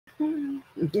You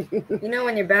know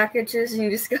when your back itches and you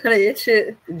just gotta itch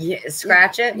it? Yeah,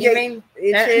 scratch it, you mean?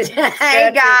 Itch it.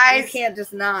 Hey, guys. You can't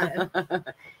just not.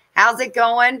 How's it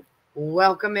going?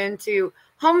 Welcome into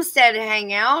Homestead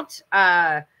Hangout.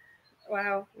 Wow.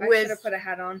 I With should have put a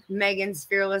hat on. Megan's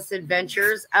Fearless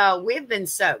Adventures. We've been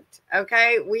soaked,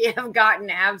 okay? We have gotten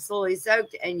absolutely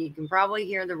soaked, and you can probably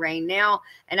hear the rain now.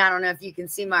 And I don't know if you can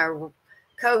see my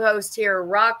co-host here,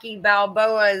 Rocky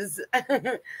Balboa's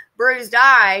bruised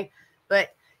eye,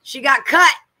 but she got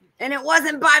cut, and it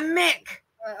wasn't by Mick.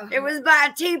 It was by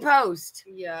a T-post.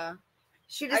 Yeah.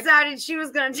 She decided she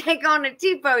was going to take on a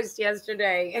T-post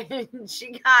yesterday, and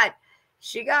she got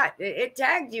it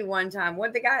tagged you one time.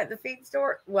 What, the guy at the feed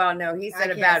store? Well, no, he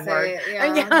said a bad word.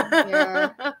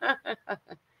 Yeah.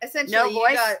 Essentially, no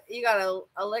voice. You got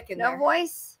a lick in there. No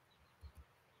voice.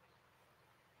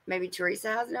 Maybe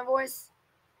Teresa has no voice.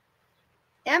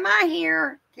 Am I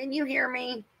here? Can you hear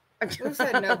me? Who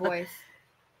said no voice?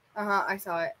 I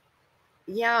saw it.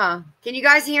 Yeah. Can you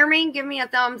guys hear me? Give me a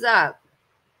thumbs up.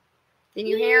 Can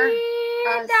you hear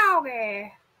us?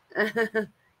 Doggy.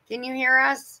 Can you hear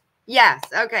us? Yes.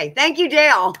 Okay. Thank you,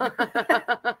 Dale.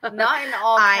 Not in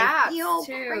all caps. I feel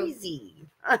too. crazy.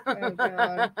 Oh,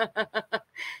 God.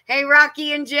 Hey,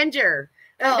 Rocky and Ginger.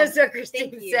 Oh, so Christine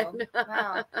thank you. said.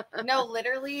 Wow. No,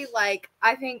 literally, I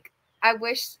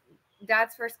wish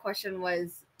Dad's first question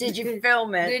was, Did you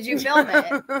film it? Did you film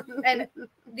it? And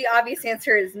the obvious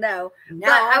answer is no. No.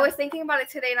 But I was thinking about it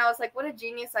today, and I was like, what a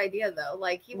genius idea, though.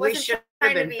 Like, he wasn't should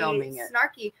trying have to been be filming it.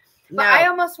 snarky. But I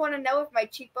almost want to know if my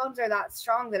cheekbones are that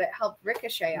strong that it helped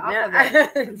ricochet off of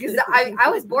it. Because I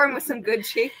was born with some good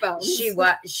cheekbones. She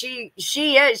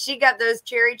is. She got those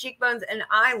cherry cheekbones, and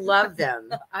I love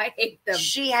them. I hate them.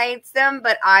 She hates them,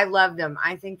 but I love them.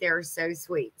 I think they're so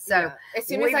sweet. So yeah. As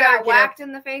soon as I got whacked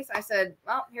in the face, I said,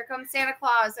 well, here comes Santa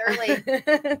Claus early.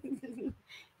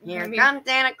 Here comes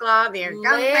Santa Claus. Here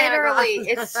comes Santa Claus. Literally,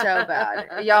 it's so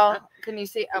bad. Y'all, can you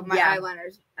see? Oh, my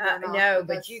eyeliner's no,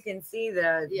 but you can see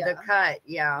the cut.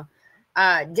 Yeah.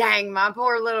 Dang, my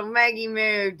poor little Maggie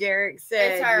moved, Derek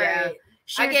said. It's all right.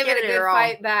 I gave it a good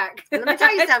fight back. Let me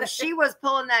tell you something. She was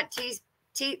pulling that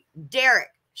Derek,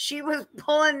 she was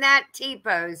pulling that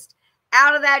T-post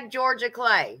out of that Georgia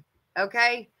clay.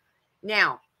 Okay?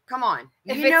 Now, come on.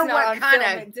 You know what kind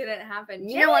of it didn't happen.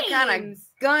 You know what kind of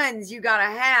guns you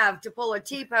gotta have to pull a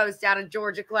T-post out of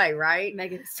Georgia clay, right?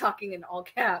 Megan's talking in all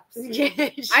caps.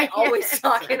 Yes, I always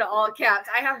talk in all caps.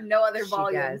 I have no other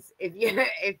volume.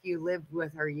 If you lived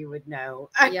with her, you would know.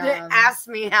 Yeah. Ask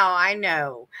me how I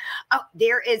know. Oh,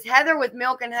 there is Heather with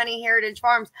Milk and Honey Heritage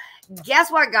Farms.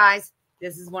 Guess what, guys?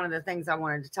 This is one of the things I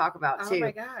wanted to talk about too. Oh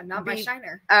my God, not my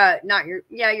shiner. Not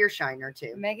your shiner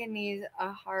too. Megan needs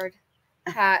a hard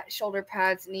hat, shoulder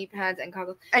pads, knee pads, and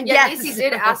goggles. And yeah, yes. Lacey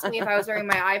did ask me if I was wearing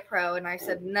my eye pro, and I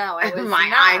said no, I was my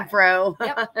not. eye pro.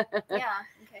 Yep. Yeah.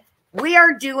 Okay.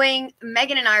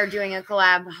 Megan and I are doing a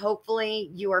collab. Hopefully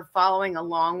you are following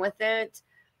along with it.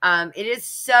 It is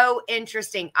so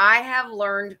interesting. I have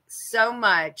learned so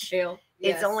much. Yes.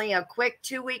 It's only a quick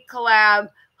 2-week collab.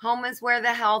 Home is where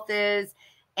the health is.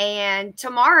 And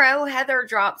tomorrow, Heather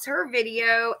drops her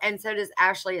video, and so does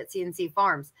Ashley at CNC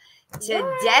Farms.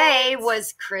 Today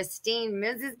was Christine,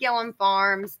 Mrs. Gillen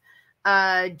Farms,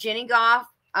 Jenny Goff,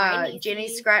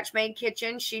 Jenny's Scratch Made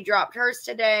Kitchen. She dropped hers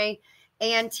today.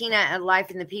 And Tina at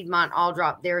Life in the Piedmont all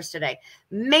dropped theirs today.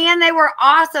 Man, they were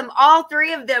awesome. All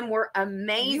three of them were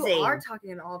amazing. You are talking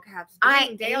in all caps.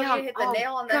 Dang, Dale, you hit the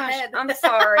nail on the head. I'm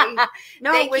sorry.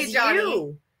 No, it was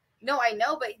you. No, I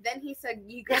know, but then he said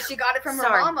she got it from her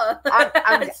mama.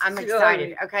 I'm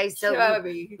excited. Okay, so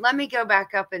let me go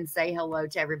back up and say hello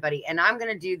to everybody. And I'm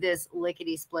going to do this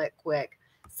lickety-split quick.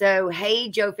 So, hey,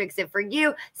 Joe, fix it for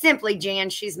you. Simply Jan,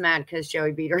 she's mad because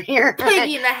Joey beat her here.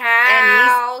 Piggy in the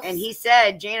house. And he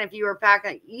said, Jan, if you were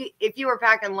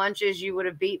packing lunches, you would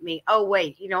have beat me. Oh,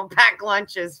 wait, you don't pack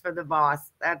lunches for the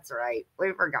boss. That's right.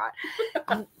 We forgot.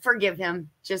 Forgive him.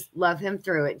 Just love him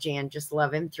through it, Jan. Just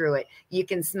love him through it. You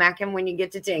can smack him when you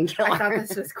get to 10 killers. I thought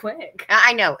this was quick.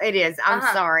 I know it is. I'm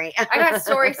sorry. I got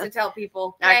stories to tell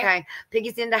people. Okay.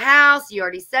 Piggy's in the house. You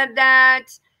already said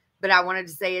that. But I wanted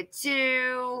to say it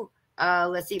too.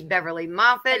 Let's see, Beverly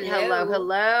Moffat.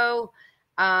 Hello.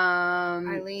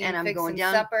 Eileen, and I'm going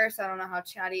down down. Supper, so I don't know how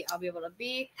chatty I'll be able to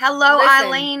be. Hello,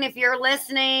 Eileen, if you're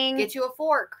listening. Get you a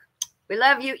fork. We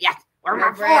love you. Yes. Where's my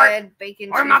bread, fork?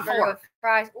 Bacon, Where's my cheeseburger fork? with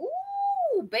fries.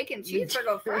 Ooh, bacon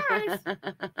cheeseburger with fries.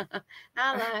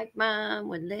 I like mine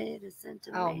with lettuce and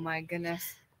tomato. Oh my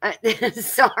goodness.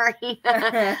 Sorry.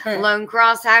 Lone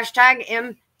Cross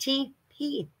 #MTP.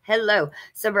 Hello.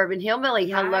 Suburban Hillbilly.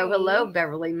 Hello. Hi. Hello.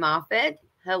 Beverly Moffat.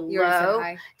 hello. You already said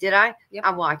hi. Did I? Yep.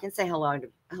 Well, I can say hello to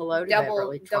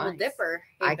Beverly twice. Double dipper.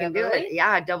 Hey, I can Beverly. do it.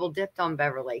 Yeah, I double dipped on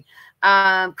Beverly.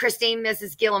 Christine,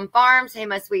 Mrs. Gillum Farms. Hey,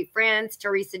 my sweet friends.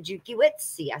 Teresa Jukiewicz.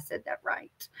 See, I said that right.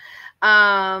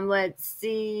 Let's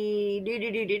see.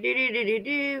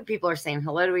 People are saying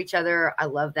hello to each other. I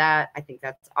love that. I think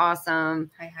that's awesome.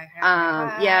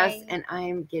 Hi. Yes, and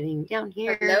I'm getting down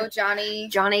here. Hello, Johnny.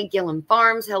 Johnny Gillum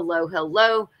Farms.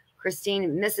 Hello.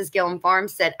 Christine, Mrs. Gillum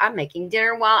Farms said, I'm making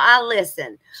dinner while I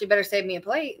listen. She better save me a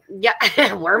plate. Yeah,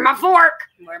 where's my fork?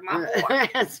 Where's my fork?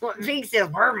 That's what Vic says.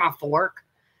 Where's my fork?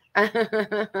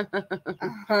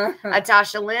 Uh-huh.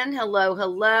 Natasha Lynn,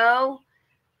 hello.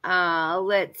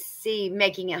 Let's see.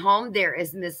 Making it home. There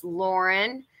is Miss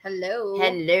Lauren. Hello.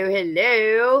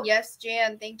 Hello. Yes,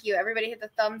 Jan. Thank you. Everybody hit the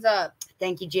thumbs up.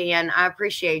 Thank you, Jan. I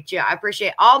appreciate you. I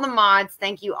appreciate all the mods.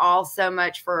 Thank you all so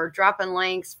much for dropping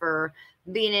links, for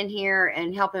being in here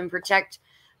and helping protect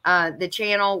the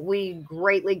channel. We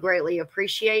greatly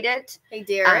appreciate it. Hey,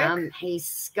 Derek. Hey,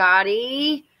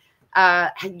 Scotty.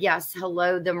 Yes.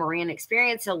 Hello, the Moran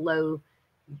Experience. Hello,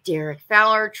 Derek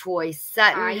Fowler, Troy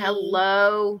Sutton. Hi.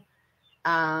 Hello.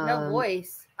 No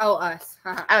voice. Oh, us.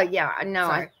 Oh yeah. No,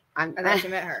 Sorry. I thought you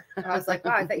met her. I was like,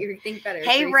 wow, I thought you would think better.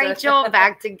 Hey, Teresa. Rachel,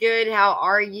 back to good. How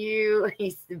are you?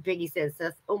 Piggy says,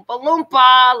 Oompa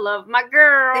Loompa, love my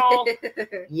girl.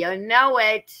 You know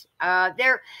it.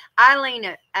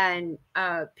 Eileen and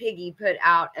Piggy put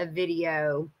out a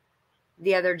video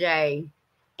the other day,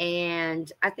 and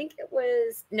I think it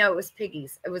was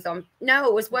Piggy's. It was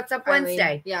What's Up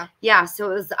Wednesday. Yeah. Yeah.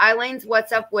 So it was Eileen's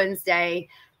What's Up Wednesday,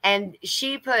 and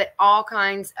she put all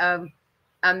kinds of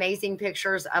amazing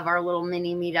pictures of our little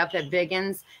mini meetup at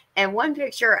Biggins, and one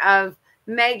picture of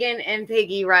Megan and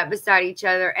Piggy right beside each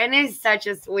other, and it's such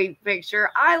a sweet picture.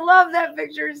 I love that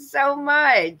picture so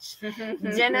much.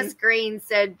 Dennis Green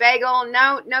said, bagel,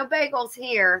 no bagels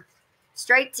here.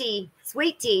 Straight tea,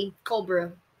 sweet tea. Cold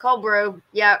brew.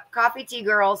 Yep. Coffee tea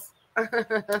girls.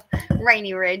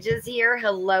 Rainy Ridge is here.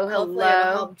 Hello. Hopefully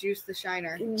it'll help juice the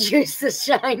shiner. And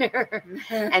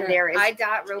there is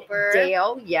Dot Roper.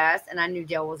 Dale. Yes. And I knew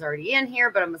Dale was already in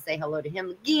here, but I'm going to say hello to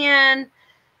him again.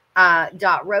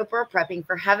 Dot Roper, prepping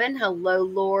for heaven. Hello,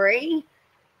 Lori.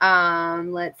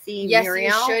 Let's see. Yes,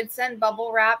 Muriel. you should send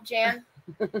bubble wrap, Jan,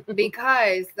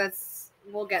 because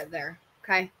we'll get there.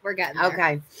 Okay. We're getting there.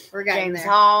 Okay. We're getting James there.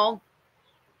 Hall.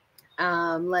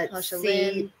 Let's Tasha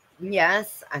see. Lynn.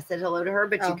 Yes, I said hello to her,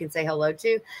 but you can say hello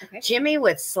too. Okay. Jimmy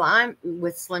with Slim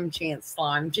Chance.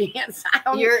 I'm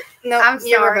You're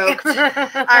sorry. revoked.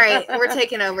 All right, we're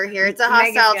taking over here. It's a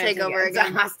hostile takeover again. again. It's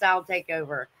a hostile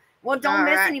takeover. Well, don't All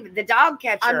miss right. any. The dog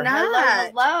catcher. I'm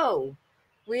not. Hello.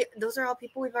 Those are all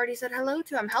people we've already said hello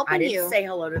to. I'm I helping didn't you. say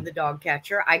hello to the dog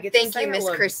catcher. I get Thank to say you, Miss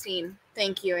hello. Christine.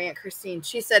 Thank you, Aunt Christine.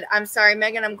 She said, "I'm sorry,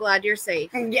 Megan. I'm glad you're safe."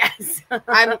 Yes.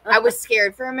 I was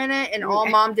scared for a minute, and all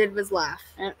Mom did was laugh.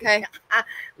 Okay.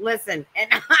 Listen,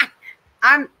 and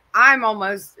I'm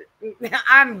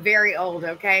very old,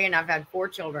 okay, and I've had 4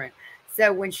 children.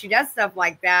 So when she does stuff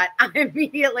like that, I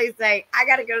immediately say, I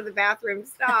got to go to the bathroom.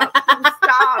 Stop,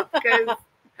 because.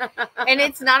 And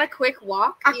it's not a quick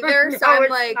walk either. So No, I'm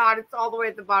it's like, not. It's all the way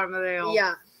at the bottom of the hill.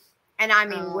 yeah. And I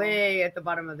mean, way at the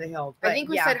bottom of the hill. I think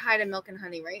we said hi to Milk and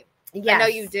Honey, right? Yes. I know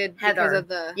you did Heather. because of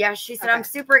the. Yeah, she said, Okay. I'm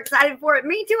super excited for it.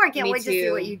 Me too. I can't Me wait to see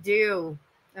too. what you do.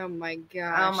 Oh my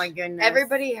gosh. Oh my goodness.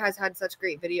 Everybody has had such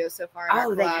great videos so far. In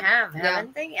our They collab. have, Yeah.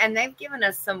 haven't they? And they've given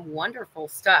us some wonderful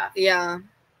stuff. Yeah.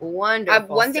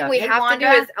 Wonderful. One thing stuff. we Hey, have Wanda,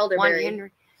 to do is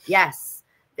elderberry. Yes.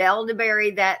 The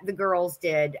elderberry that the girls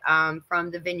did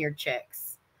from the Vineyard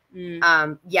Chicks.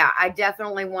 Yeah, I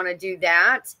definitely want to do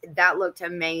that. That looked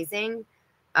amazing.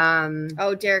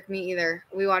 Oh, Derek, me either.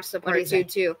 We watched the What do you part say? 2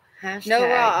 too. Hashtag. No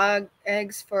raw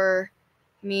eggs for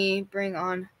me. Bring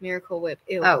on Miracle Whip.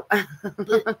 Ew. Oh.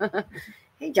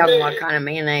 Hey, talking what kind of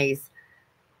mayonnaise?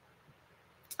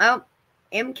 Oh,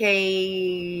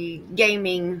 MK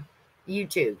Gaming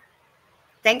YouTube.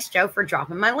 Thanks, Joe, for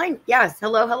dropping my link. Yes.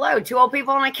 Hello. 2 old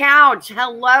people on a couch.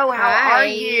 Hello. How Hi. are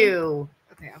you?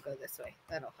 Okay, I'll go this way.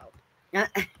 That'll help.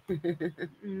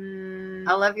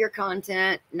 I love your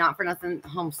content. Not for nothing,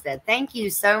 Homestead. Thank you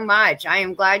so much. I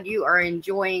am glad you are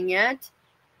enjoying it.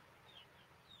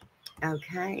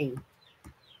 Okay.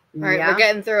 All right, we're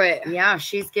getting through it. Yeah,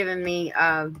 she's giving me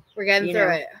We're getting through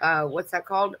it. What's that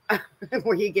called?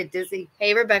 Where you get dizzy.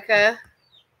 Hey, Rebecca.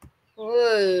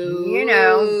 Whoa. You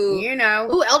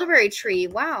know. Ooh, elderberry tree.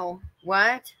 Wow.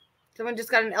 What? Someone just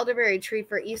got an elderberry tree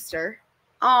for Easter.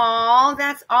 Oh,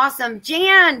 that's awesome.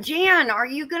 Jan, are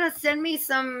you going to send me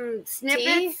some snippets?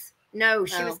 Tea? No,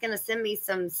 she Oh. was going to send me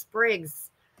some sprigs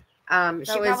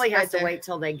She probably has to wait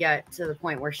till they get to the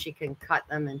point where she can cut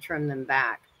them and trim them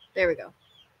back. There we go.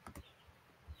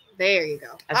 There you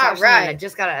go. All right. I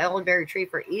just got an elderberry tree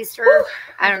for Easter. Woo!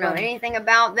 I don't know anything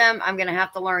about them. I'm going to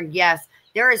have to learn. Yes,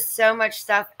 there is so much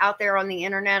stuff out there on the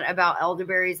internet about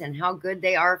elderberries and how good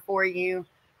they are for you.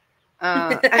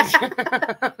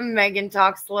 Megan,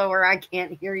 talk slower. I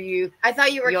can't hear you. I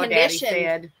thought you were conditioned. Daddy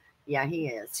said, yeah, he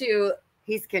is.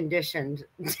 He's conditioned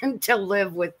to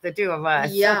live with the two of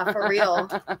us. Yeah, for real.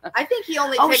 I think he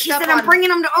only picked she up said, I'm bringing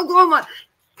him to Oklahoma.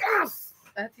 Yes.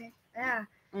 Okay. Yeah.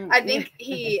 I think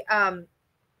he,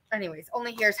 anyways,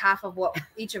 only hears half of what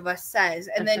each of us says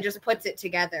and then just puts it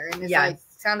together and is like,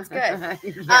 sounds good.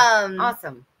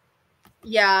 Awesome.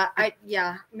 Yeah,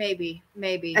 maybe.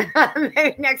 Maybe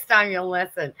next time you'll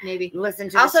listen. Maybe. Listen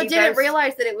to I also didn't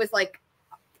realize that it was like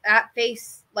at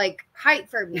face like height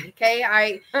for me. Okay.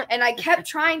 I kept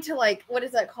trying to like, what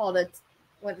is that called?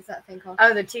 What is that thing called?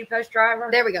 Oh, the T-post driver.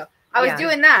 There we go. I was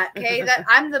doing that. Okay. That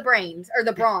I'm the brains or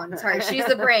the brawn. Sorry. She's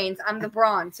the brains. I'm the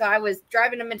brawn. So I was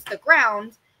driving him into the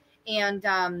ground and,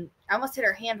 I almost hit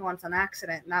her hand once on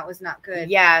accident, and that was not good.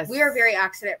 Yes. We are very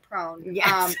accident prone.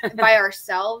 Yes. By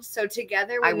ourselves. So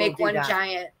together we make one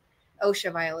giant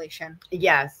OSHA violation.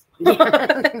 Yes.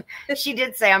 She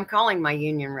did say, I'm calling my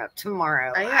union rep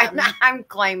tomorrow. I'm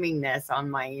claiming this on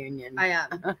my union. I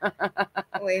am.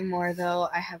 Way more, though.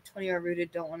 I have 20-year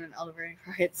rooted, don't want an elderberry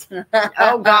rights.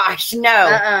 Oh, gosh,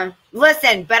 no.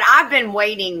 Listen, but I've been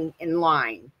waiting in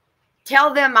line.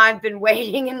 Tell them I've been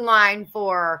waiting in line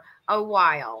for a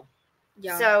while.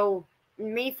 Yeah. So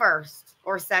me first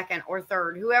or second or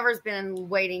third, whoever's been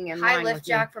waiting in line. High lift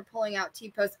Jack for pulling out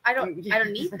T-post. I don't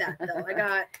need that though. I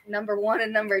got number 1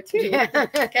 and number 2.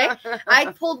 Okay.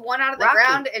 I pulled one out of the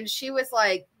ground and she was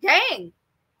like, dang.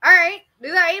 All right.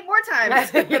 Do that 8 more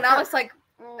times. And I was like,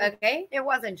 okay. It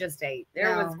wasn't just 8.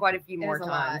 There was quite a few more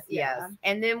times. Yes.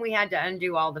 And then we had to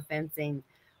undo all the fencing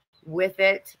with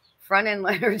it. Front end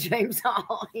loader, James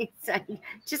Hall. He said,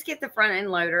 just get the front end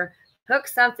loader, hook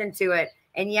something to it,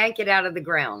 and yank it out of the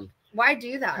ground. Why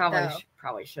do that?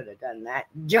 Probably should have done that,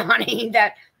 Johnny.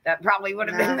 That probably would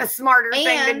have been the smarter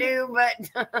thing to do,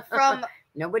 but from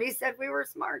nobody said we were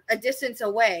smart. A distance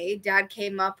away, Dad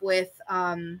came up with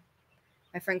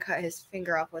my friend cut his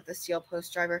finger off with a steel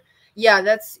post driver. Yeah,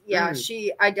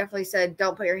 I definitely said,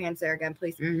 don't put your hands there again,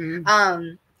 please.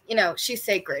 Mm-hmm. You know, she's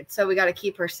sacred, so we got to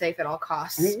keep her safe at all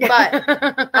costs. But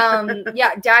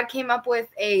Dad came up with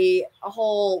a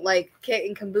whole like kit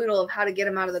and caboodle of how to get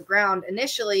him out of the ground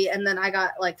initially, and then I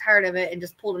got like tired of it and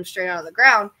just pulled him straight out of the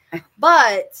ground.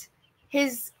 But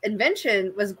his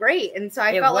invention was great, and so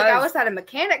I felt like I was at a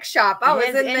mechanic shop. I was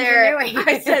in there.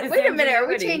 I said, "Wait a minute, are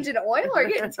we changing oil or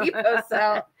getting T-posts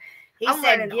out?" He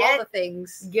said, all the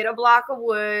things. Get a block of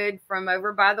wood from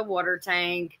over by the water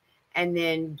tank. And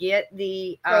then get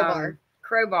the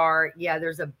crowbar. Yeah,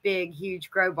 there's a big,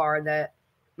 huge crowbar that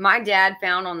my dad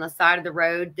found on the side of the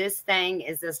road. This thing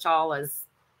is as tall as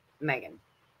Megan.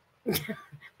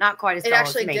 Not quite as tall as me. It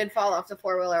actually did fall off the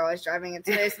 4-wheeler I was driving it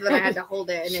today, so then I had to hold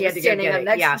it. And it was standing up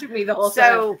next to me the whole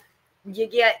time. So you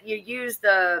use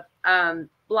the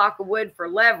block of wood for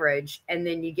leverage, and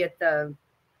then you get the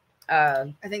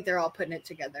I think they're all putting it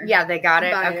together. Yeah, they got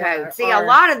it. Okay. See, a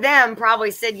lot of them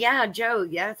probably said, yeah, Joe,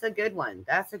 that's a good one.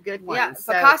 That's a good one. Yeah,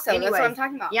 so, Picasso. Anyways, that's what I'm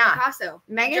talking about. Yeah. Picasso.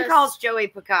 Megan calls Joey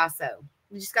Picasso.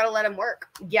 You just got to let him work.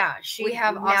 Yeah. We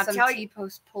have awesome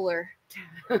T-post puller.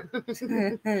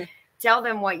 Tell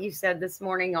them what you said this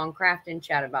morning on Craft and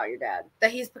Chat about your dad.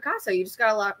 That he's Picasso. You just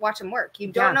got to watch him work.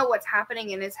 You don't know what's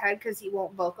happening in his head because he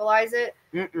won't vocalize it.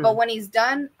 But when he's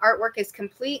done, artwork is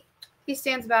complete. He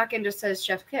stands back and just says,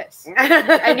 chef kiss.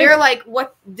 And you're like,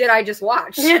 what did I just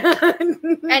watch?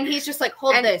 And he's just like,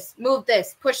 hold this, move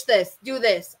this, push this, do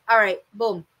this. All right,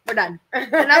 boom, we're done.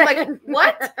 And I'm like,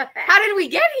 what? How did we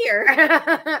get here?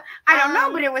 I don't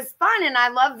know, but it was fun and I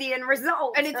love the end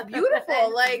result. And it's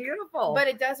beautiful. It's beautiful. But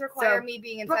it does require me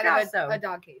being inside of a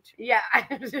dog cage. Yeah.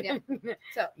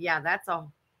 So that's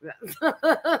all.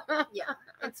 Yeah,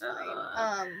 it's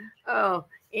fine.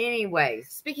 Anyways,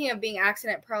 speaking of being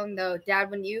accident prone though,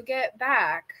 Dad, when you get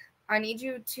back, I need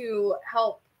you to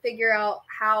help figure out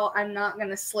how I'm not going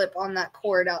to slip on that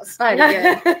cord outside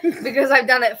again because I've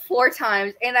done it 4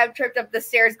 times and I've tripped up the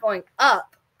stairs going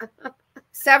up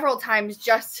several times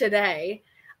just today.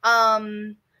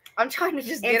 I'm trying to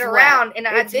just get around, and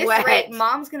at this rate,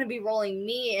 Mom's going to be rolling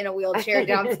me in a wheelchair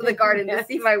down to the garden to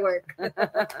see my work.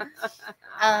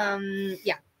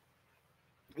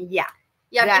 Yeah.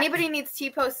 If anybody needs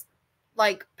T-post,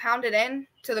 like, pounded in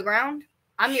to the ground,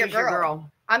 I'm your girl.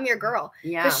 I'm your girl.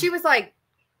 Yeah. Because she was like,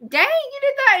 dang, you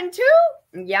did that in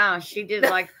 2? Yeah, she did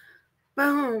like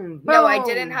Boom. No, I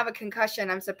didn't have a concussion.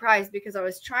 I'm surprised because I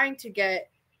was trying to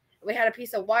we had a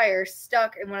piece of wire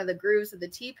stuck in one of the grooves of the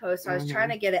T-post. So I was trying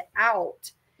to get it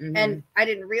out. And I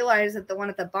didn't realize that the one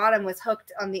at the bottom was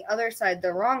hooked on the other side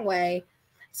the wrong way.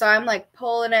 So I'm like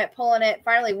pulling it.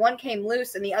 Finally, one came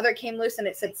loose and the other came loose and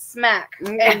it said smack.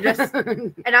 And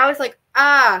and I was like,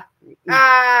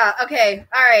 okay,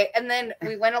 all right. And then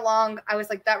we went along. I was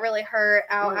like, that really hurt.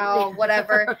 Ow,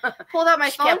 whatever. Pulled out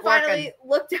my phone, finally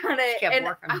looked at it, and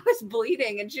I was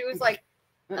bleeding. And she was like,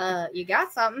 you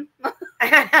got something.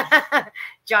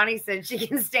 Johnny said she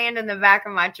can stand in the back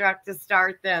of my truck to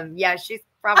start them. Yeah, she's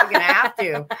probably gonna have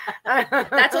to.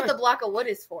 That's what the block of wood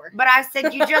is for. But I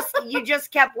said, you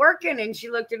just kept working, and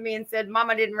she looked at me and said,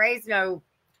 Mama didn't raise no.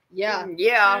 Yeah.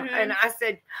 And I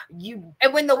said,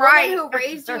 and when the woman who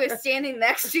raised you is standing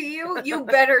next to you, you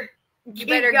better keep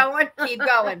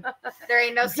going. There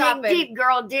ain't no stopping. Dig deep,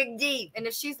 girl, dig deep. And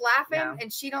if she's laughing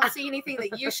and she don't see anything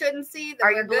that you shouldn't see,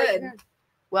 then we're good.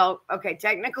 Well, okay,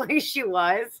 technically she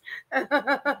was. Yeah,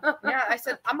 I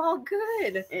said, I'm all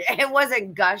good. It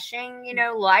wasn't gushing,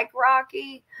 like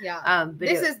Rocky. Yeah. But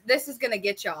this is gonna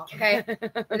get y'all, okay?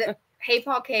 Hey,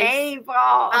 Paul case. Hey,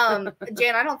 Paul.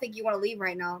 Jan, I don't think you want to leave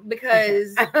right now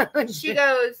because she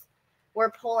goes,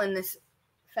 we're pulling this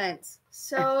fence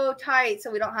so tight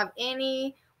so we don't have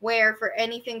anywhere for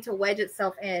anything to wedge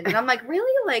itself in. And I'm like,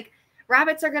 really? Like,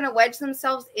 rabbits are gonna wedge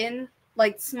themselves in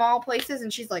like small places?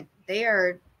 And she's like, they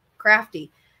are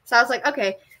crafty. So I was like,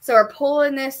 okay. So we're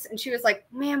pulling this, and she was like,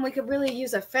 man, we could really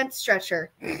use a fence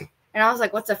stretcher. And I was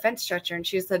like, what's a fence stretcher? And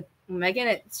she said, Megan,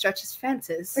 it stretches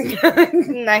fences.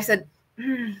 And I said,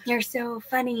 you're so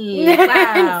funny.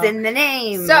 Wow. It's in the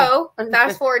name. So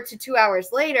fast forward to 2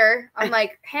 hours later, I'm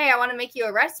like, hey, I want to make you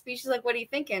a recipe. She's like, what are you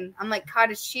thinking? I'm like,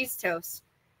 cottage cheese toast.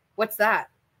 What's that?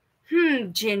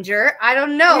 Ginger. I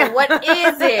don't know. What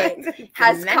is it?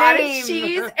 Has cottage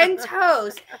cheese and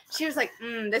toast. She was like,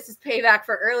 this is payback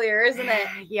for earlier, isn't it?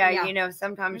 Yeah.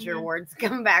 Sometimes your words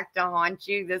come back to haunt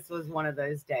you. This was one of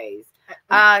those days.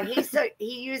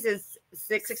 He uses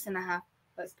 6.5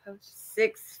 posts.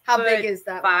 6. How big is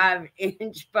that?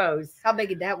 5-inch posts. How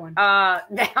big is that one?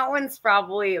 That one's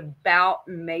probably about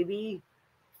maybe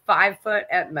 5 foot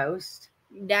at most.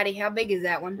 Daddy, how big is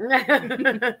that one?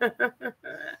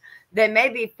 They may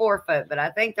be 4 foot, but I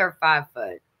think they're 5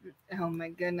 foot. Oh my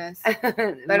goodness!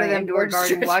 Better than indoor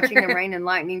garden, watching the rain and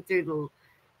lightning through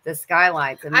the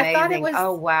skylights. Amazing! I thought it was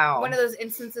one of those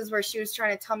instances where she was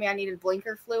trying to tell me I needed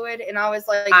blinker fluid, and I was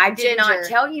like, I did not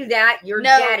tell you that. Your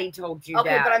daddy told you that.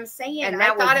 Okay, but I'm saying, and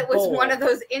I thought it was one of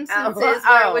those instances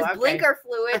where it was blinker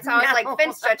fluid. So I was like,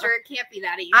 fence stretcher. It can't be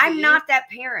that easy. I'm not that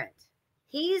parent.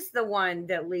 He's the one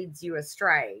that leads you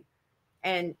astray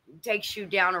and takes you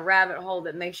down a rabbit hole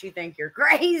that makes you think you're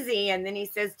crazy. And then he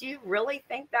says, do you really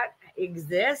think that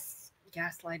exists?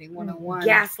 Gaslighting 101.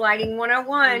 Gaslighting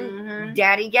 101.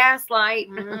 Daddy gaslight.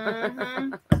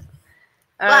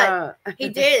 But he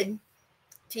did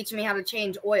teach me how to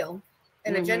change oil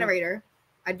in a generator.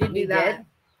 I did do that.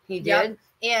 He did.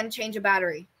 And change a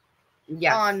battery.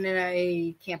 Yes. On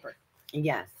a camper.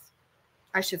 Yes.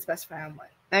 I should specify on what.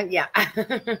 Yeah.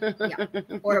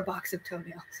 Or a box of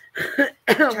toenails.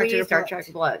 We used our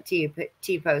chocolate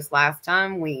T-post last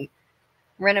time. We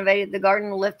renovated the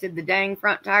garden, lifted the dang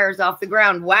front tires off the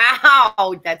ground.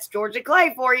 Wow, that's Georgia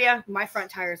clay for you. My front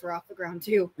tires were off the ground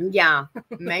too. Yeah.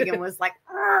 Megan was like,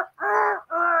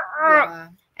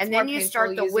 and then you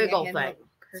start the wiggle thing.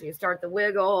 So you start the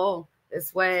wiggle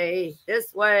this way,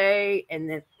 and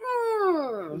then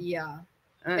yeah.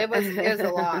 It was a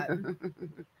lot.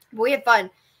 But we had fun.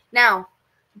 Now,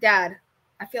 Dad,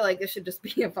 I feel like this should just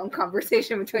be a phone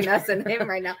conversation between us and him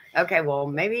right now. Okay, well,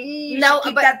 maybe you should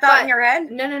keep that thought in your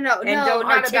head. No. And don't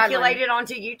articulate it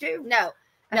onto YouTube.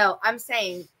 No, I'm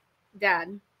saying,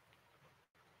 Dad,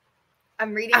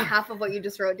 I'm reading half of what you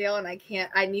just wrote, Dale, and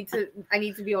I need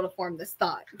to be able to form this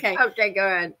thought. Okay. Okay, go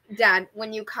ahead. Dad,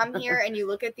 when you come here and you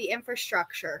look at the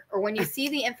infrastructure, or when you see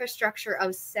the infrastructure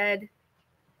of said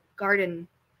garden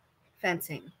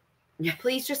fencing,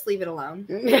 please just leave it alone.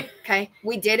 Okay.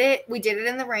 We did it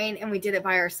in the rain, and we did it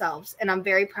by ourselves. And I'm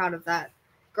very proud of that.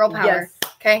 Girl power. Yes.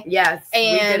 Okay. Yes.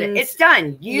 And we did it. It's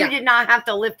done. You did not have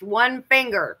to lift one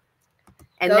finger.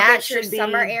 And go that get should your be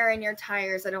summer air in your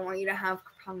tires. I don't want you to have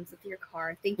problems with your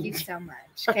car. Thank you so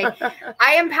much. Okay.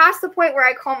 I am past the point where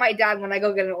I call my dad when I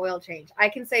go get an oil change. I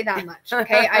can say that much.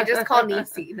 Okay. I just call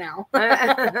Niecy now.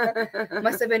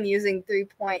 Must have been using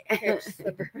 3-point hitch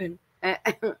Suburban.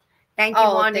 Thank you,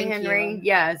 Wanda Henry.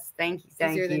 Yes, thank you.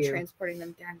 Thank you. Easier than transporting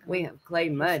them down. We have clay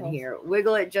mud here.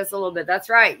 Wiggle it just a little bit. That's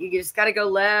right. You just got to go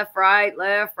left, right.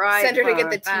 Send her to get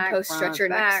the T-post stretcher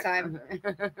next time.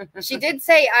 She did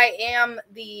say I am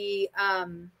the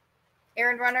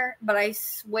errand runner, but I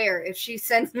swear if she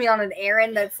sends me on an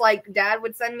errand that's like Dad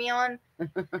would send me on,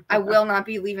 I will not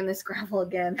be leaving this gravel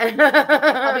again.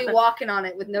 I'll be walking on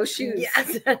it with no shoes.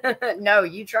 Yes. No,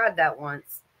 you tried that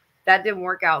once. That didn't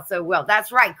work out so well.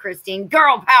 That's right, Christine.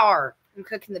 Girl power. I'm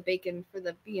cooking the bacon for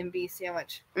the B&B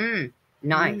sandwich.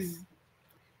 Nice.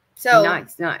 So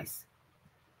nice.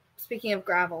 Speaking of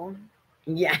gravel.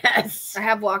 Yes. I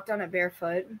have walked on it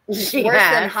barefoot. Worse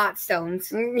than hot stones.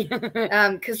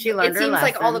 Because it seems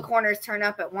like all the corners turn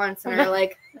up at once and are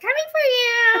like, coming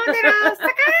for you.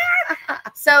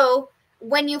 So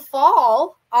when you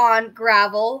fall on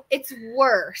gravel, it's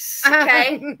worse.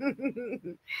 Okay.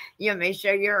 You may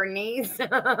show your knees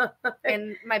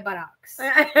and my buttocks.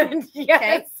 Yes.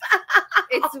 Okay?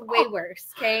 It's way worse.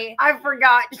 Okay. I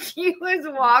forgot she was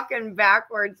walking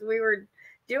backwards. We were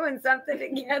doing something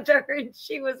together and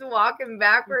she was walking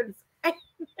backwards.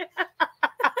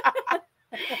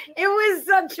 It was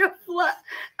such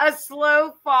a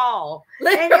slow fall.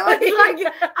 Literally. And it was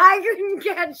like I couldn't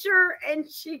catch her and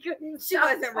she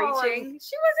wasn't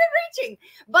reaching.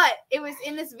 But it was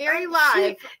in this very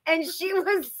live. And she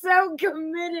was so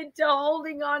committed to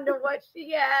holding on to what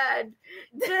she had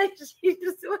that she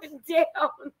just went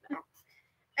down.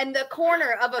 And the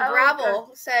corner of a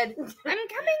gravel said, I'm coming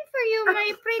for you,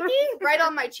 my pretty, right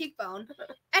on my cheekbone.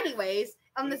 Anyways,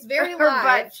 on this very her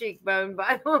live. Butt cheekbone,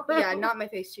 by the way. Yeah, not my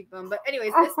face cheekbone. But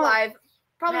anyways, this live,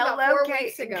 probably about 4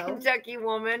 weeks ago. Kentucky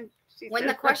woman. When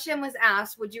the question was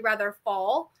asked, would you rather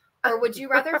fall or would you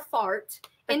rather fart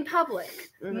in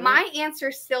public? My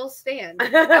answer still stands.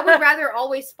 I would rather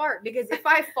always fart because if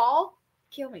I fall,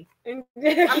 kill me. I'm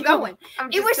going.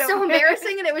 It was so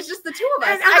embarrassing, and it was just the two of us.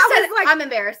 And I said, like, I'm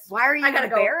embarrassed. Why are you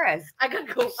embarrassed? I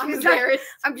gotta go. I'm embarrassed.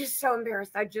 I'm just so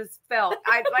embarrassed. I just felt.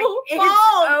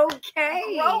 It's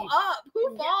okay. Grow up.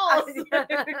 Who falls?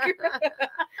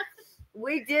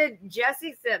 We did.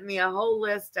 Jesse sent me a whole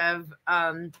list of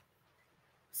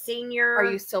senior. Are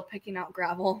you still picking out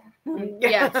gravel?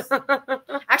 Yes.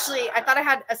 Actually, I thought I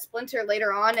had a splinter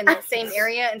later on in that same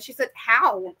area, and she said,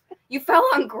 "How? You fell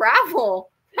on gravel?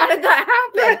 How did that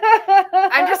happen?"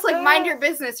 I'm just like, mind your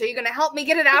business. Are you going to help me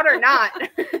get it out or not?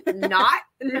 Not.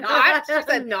 She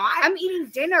said, not. I'm eating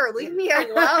dinner. Leave me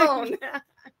alone.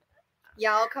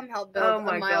 Yeah, I'll come help build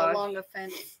a mile-long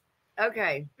fence.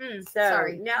 Okay. So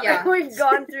sorry. Now that we've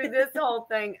gone through this whole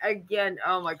thing again.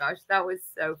 Oh my gosh, that was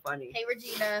so funny. Hey,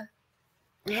 Regina.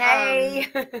 Hey.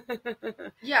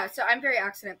 Yeah, so I'm very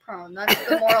accident prone. That's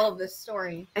the moral of this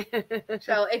story.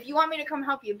 So if you want me to come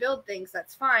help you build things,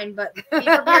 that's fine, but be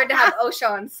prepared to have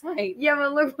OSHA on site. Yeah,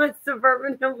 but look what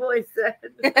Suburban Boy said.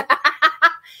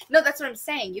 No, that's what I'm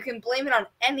saying. You can blame it on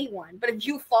anyone, but if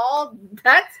you fall,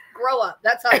 that's grow up.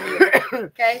 That's on you.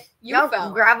 Okay? You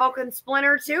fell. Gravel can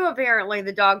splinter too, apparently,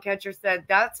 the dog catcher said.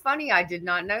 That's funny. I did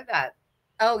not know that.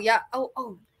 Oh, yeah.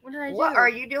 Oh. What did I do? What are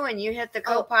you doing? You hit the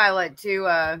co-pilot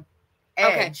to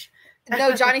edge. Okay.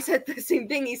 No, Johnny said the same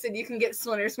thing. He said you can get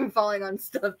splinters from falling on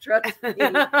stuff. Trust me.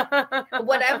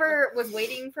 Whatever was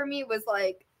waiting for me was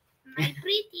like, my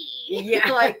pretty. Yeah.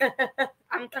 Like,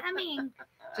 I'm coming.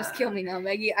 Just kill me now,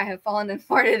 Maggie. I have fallen and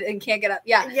farted and can't get up.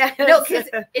 Yeah. Yes. No, because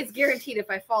it's guaranteed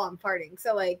if I fall, I'm farting.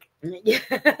 So, like,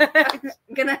 I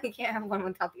can't have one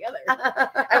on top of the other.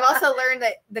 I've also learned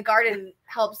that the garden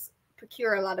helps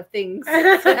procure a lot of things to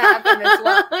happen as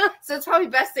well. So it's probably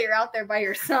best that you're out there by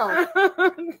yourself.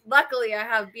 Luckily, I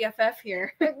have BFF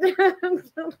here.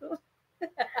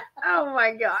 Oh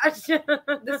my gosh.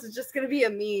 This is just going to be a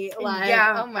me live.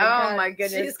 Yeah. Oh my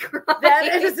goodness. She's crying. That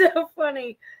is so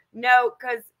funny. No,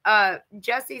 because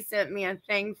Jesse sent me a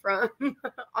thing from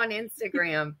on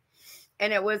Instagram,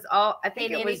 and it was all, I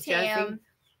think it was Jesse.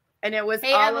 And it was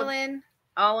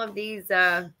all of these,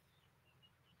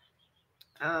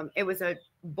 it was a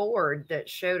board that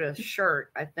showed a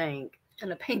shirt, I think.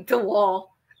 Gonna paint the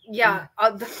wall. Yeah.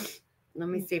 Let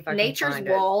me see if I Nature's can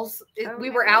find walls. We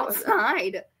were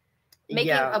outside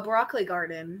making a broccoli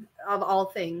garden of all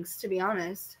things, to be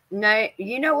honest. No,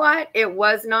 you know what? It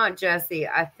was not Jesse.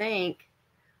 I think.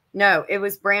 No, it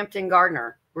was Brampton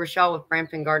Gardner. Rochelle with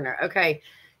Brampton Gardner. Okay.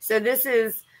 So this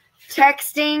is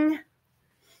texting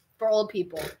for old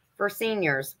people. For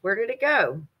seniors. Where did it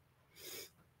go?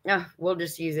 No, we'll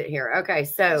just use it here. Okay.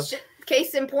 So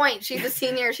case in point, she's a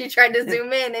senior. She tried to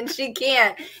zoom in and she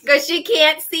can't because she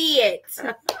can't see it.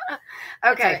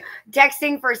 Okay. Right.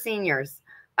 Texting for seniors.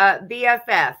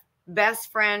 BFF,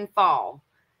 best friend fall.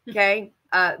 Okay.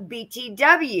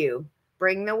 BTW,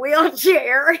 bring the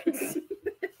wheelchair.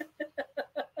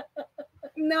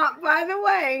 Not, by the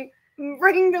way,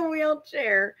 bring the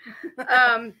wheelchair.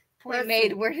 Point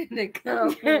made. Where did it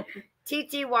go?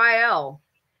 TTYL.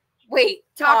 Wait,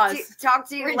 talk to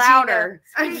you Regina, louder.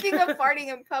 Speaking of farting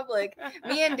in public,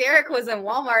 me and Derek was in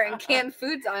Walmart and canned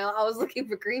foods aisle. I was looking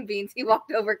for green beans. He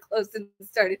walked over close and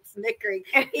started snickering.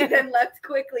 He then left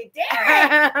quickly.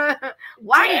 Derek!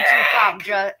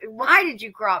 Why did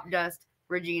you crop dust,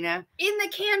 Regina? In the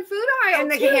canned food aisle.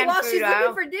 While she's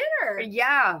looking for dinner.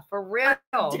 Yeah, for real.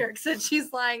 Derek said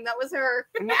she's lying. That was her.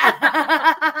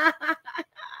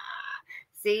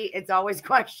 See, it's always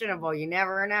questionable. You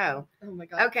never know. Oh my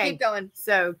God. Okay. Keep going.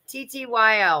 So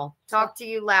TTYL, talk to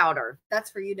you louder. That's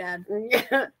for you, Dad.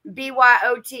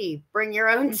 BYOT, bring your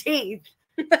own teeth.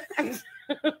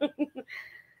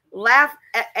 Laugh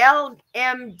at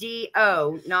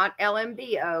LMDO, not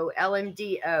LMBO.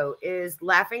 LMDO is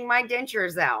laughing my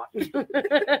dentures out.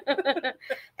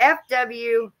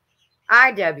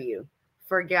 FWIW,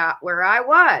 forgot where I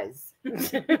was.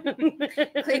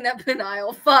 Clean up in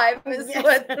aisle 5 is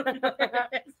what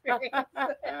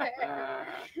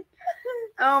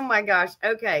oh my gosh.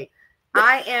 Okay.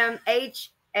 I am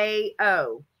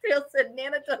HAO. Phil said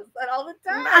Nana does that all the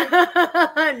time.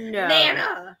 No.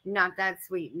 Nana. Not that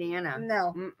sweet Nana.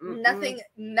 No. Nothing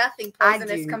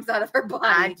poisonous comes out of her body.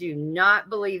 I do not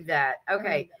believe that.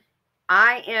 Okay.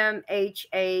 I am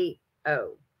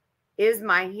HAO. Is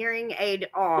my hearing aid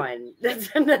on?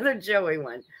 That's another Joey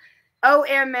one.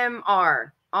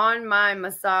 OMMR, on my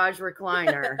massage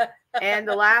recliner. And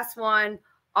the last one,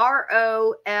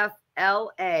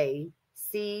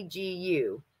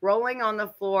 ROFLACGU, rolling on the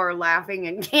floor, laughing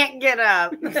and can't get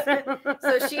up.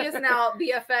 So she is now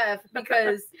BFF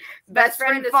because best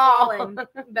friend is falling.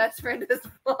 Best friend is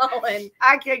fallen.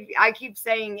 I keep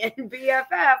saying it.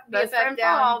 BFF, best friend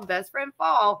fall, best friend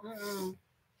fall.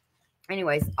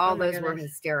 Anyways, all those were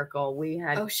hysterical. We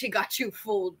had. Oh, she got you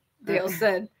fooled, Dale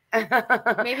said.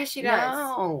 Maybe she does.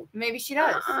 No. Maybe she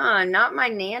does. Not my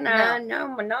Nana.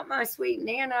 No, not my sweet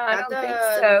Nana. I don't think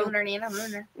so.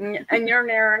 And your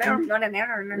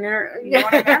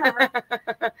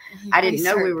I didn't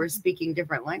know we were speaking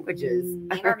different languages.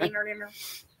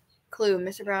 Clue: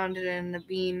 Mr. Brown did it in the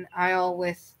bean aisle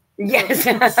with. Yes.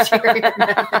 Oh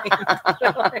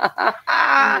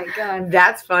my God.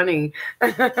 That's funny. I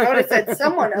would have said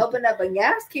someone opened up a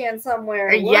gas can somewhere.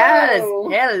 Whoa. Yes.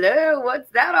 Hello. What's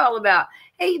that all about?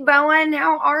 Hey, Bowen,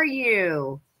 how are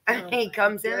you? He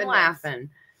comes in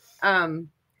laughing.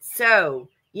 So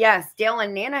yes, Dale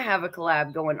and Nana have a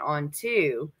collab going on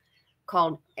too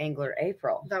called Angler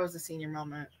April. That was a senior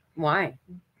moment. Why?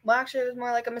 Well, actually, it was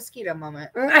more like a mosquito moment.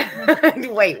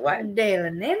 Wait, what? Dale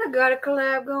and Nana got a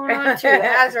collab going on too.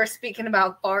 As we're speaking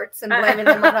about farts and blaming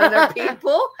them on other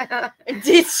people.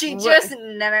 Did she just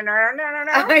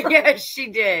no? Yes,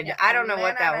 she did. I don't know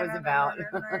what that was about.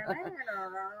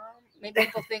 Maybe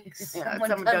people think someone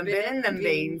done been in them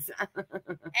beans.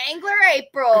 Angler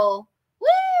April. Woo!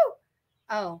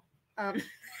 Oh.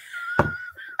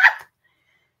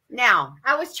 Now,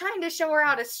 I was trying to show her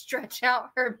how to stretch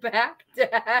out her back,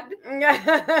 Dad.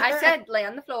 I said, lay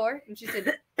on the floor. And she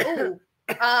said, ooh,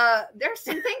 there's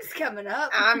some things coming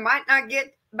up. I might not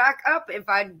get back up if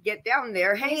I get down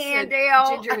there. Hey, Dale.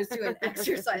 Ginger was doing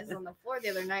exercises on the floor the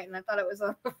other night, and I thought it was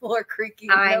on the floor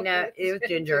creaking. I know. It was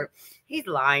Ginger. He's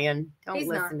lying. Don't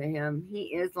listen to him.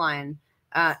 He is lying.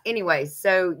 Anyway,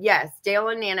 so yes, Dale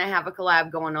and Nana have a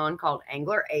collab going on called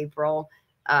Angler April.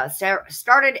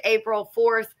 Started April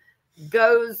 4th.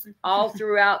 Goes all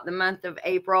throughout the month of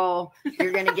April.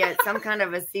 You're going to get some kind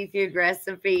of a seafood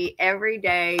recipe every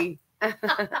day.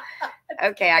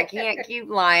 Okay, I can't keep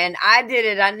lying. I did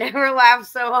it. I never laughed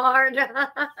so hard.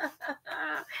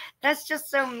 That's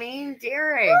just so mean,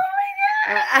 Derek. Oh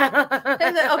my God.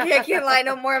 Okay, I can't lie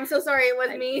no more. I'm so sorry. It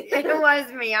was me. It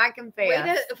was me. I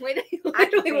confess. Way to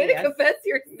confess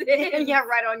your sin. Yeah,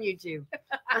 right on YouTube.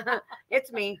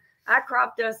 It's me. I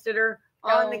crop dusted her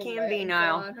on the canned bean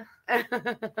aisle.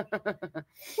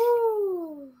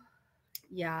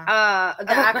 Yeah.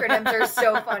 The acronyms are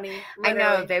so funny. Literally. I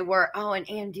know they were. Oh, and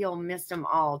Andale missed them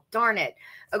all. Darn it.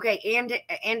 Okay,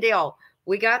 Andale,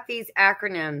 we got these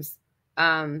acronyms.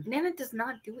 Nana does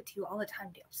not do it to you all the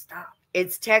time, Dale. Stop.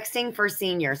 It's texting for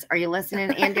seniors. Are you listening,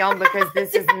 Andale? Because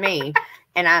this is me.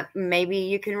 And maybe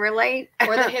you can relate.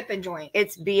 Or the hip and joint.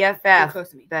 It's BFF. Close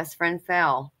to me. Best friend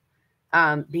fell.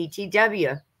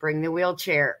 BTW. Bring the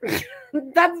wheelchair.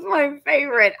 That's my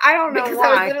favorite. I don't know why.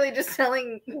 I was literally just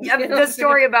telling the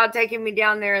story about taking me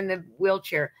down there in the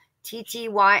wheelchair.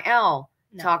 TTYL.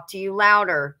 Talk to you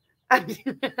louder.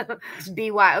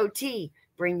 BYOT.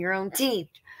 bring your own teeth.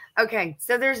 Okay,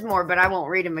 so there's more, but I won't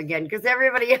read them again because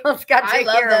everybody else got to I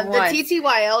love hear them. them. The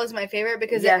TTYL is my favorite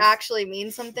because it actually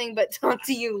means something, but talk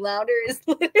to you louder is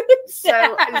literally so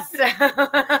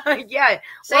yeah.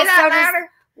 Say that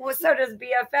louder. So does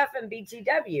BFF and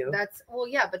BTW. That's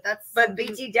But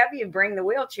BTW bring the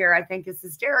wheelchair. I think is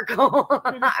hysterical.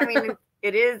 I mean,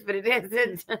 it is, but it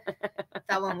isn't.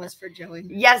 That one was for Joey.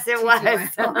 Yes, it was.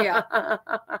 Oh, yeah.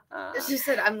 She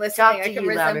said, "I'm listening. I can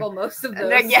resemble most of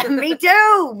those." Yeah, me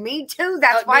too. Me too.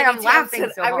 That's why I'm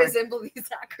laughing so hard. I resemble these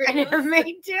acronyms.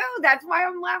 Me too. That's why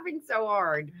I'm laughing so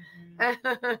hard.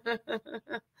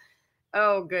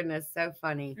 Oh goodness, so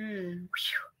funny.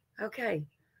 Okay.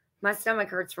 My stomach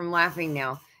hurts from laughing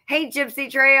now. Hey, Gypsy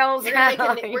Trails. We're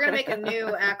gonna make a new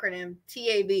acronym.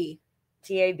 TAB.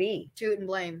 TAB. Toot and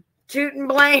blame. Toot and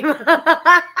blame.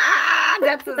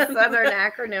 That's a Southern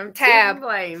acronym. Tab. Toot and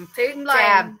blame. Toot and blame.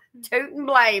 Tab. Toot and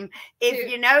blame.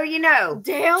 If you know, you know.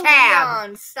 Daily Tab.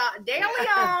 on. Stop. Daily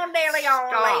on. Daily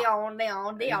on. Daily on.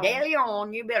 Daily on. Daily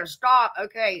on. You better stop.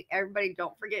 Okay, everybody,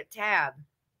 don't forget tab.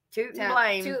 Toot and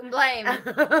blame. Toot and blame.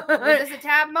 Was this a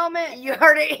tab moment? You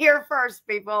heard it here first,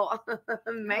 people.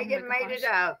 Megan made it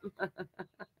up.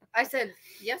 I said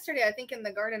yesterday, I think in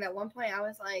the garden at one point, I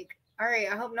was like, all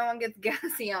right, I hope no one gets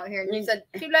gassy out here. And you said,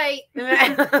 too late.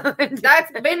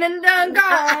 That's been and done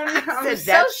gone. I'm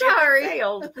so sorry.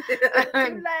 Too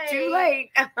late. Too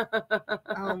late.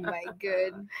 Oh, my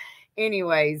good.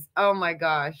 Anyways, oh, my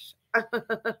gosh.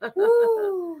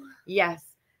 Woo. Yes,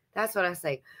 that's what I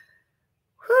say.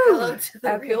 Hello to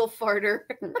the real farter.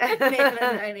 I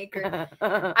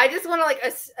just want to like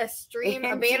a stream,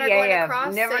 a banner going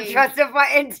across. Never trust a fart.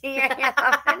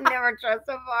 NTAF. Never trust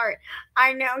a fart.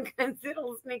 I know because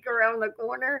it'll sneak around the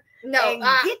corner. No, and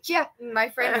get you. My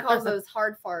friend calls those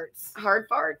hard farts. Hard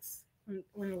farts.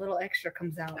 When a little extra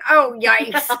comes out. Oh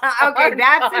yikes! Okay,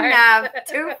 that's enough.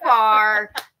 Too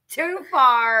far. Too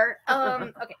far.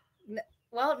 Okay.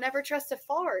 Well, never trust a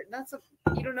fart.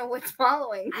 You don't know what's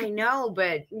following. I know,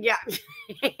 but yeah.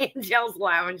 Angel's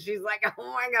laughing. She's like,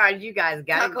 "Oh my God, you guys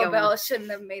got to go." Taco Bell shouldn't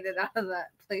have made it out of that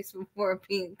place before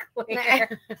being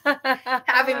clear.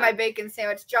 Having my bacon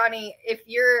sandwich, Johnny. If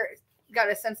you're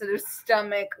got a sensitive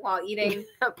stomach while eating,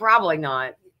 probably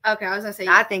not. Okay, I was gonna say.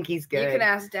 I think he's good. You can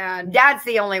ask Dad. Dad's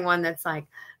the only one that's like,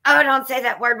 "Oh, don't say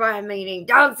that word while I'm eating.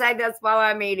 Don't say this while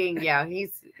I'm eating." Yeah, we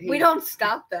don't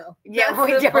stop though. Yeah,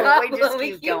 we don't. We just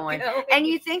keep going. And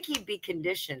you think he'd be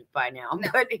conditioned by now,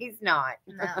 but he's not.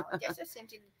 No, just a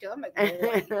sensitive stomach.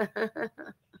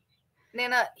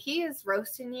 Nana, he is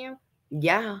roasting you.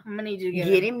 Yeah. I'm gonna need you to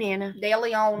get him, Nana.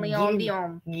 Daily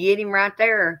on. Get him right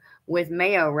there with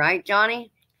mayo, right,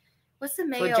 Johnny? What's the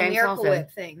mayo Miracle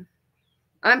Whip thing?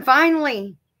 I'm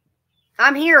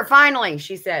here finally,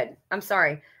 she said. I'm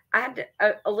sorry. I had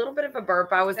a little bit of a burp.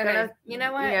 I was gonna,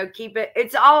 keep it.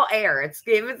 It's all air. If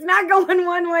it's not going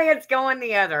one way, it's going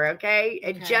the other. Okay,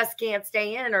 it just can't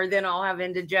stay in, or then I'll have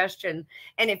indigestion,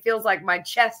 and it feels like my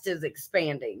chest is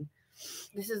expanding.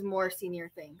 This is more senior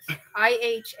things.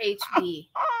 IHHB.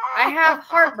 I have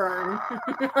heartburn.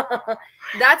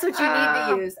 That's what you need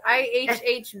to use.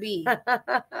 IHHB.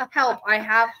 Help, I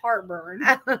have heartburn.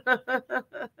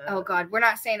 Oh, God. We're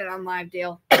not saying it on live,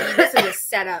 Dale. This is a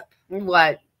setup.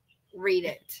 What? Read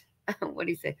it. What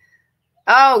do you say?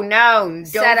 Oh, no. Don't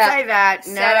say that.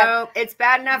 No. It's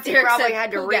bad enough you probably had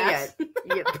to read it.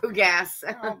 Yeah, poo gas.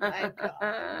 Oh, my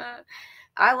God.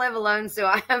 I live alone, so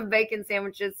I have bacon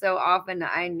sandwiches so often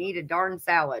I need a darn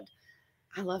salad.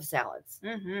 I love salads.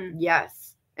 Mm-hmm.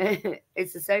 Yes.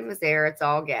 It's the same as air. It's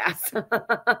all gas. I'm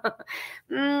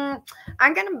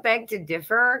going to beg to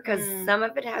differ because some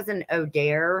of it has an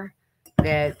odor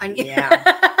that, yeah.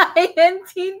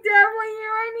 NTW,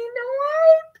 I need to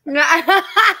wipe.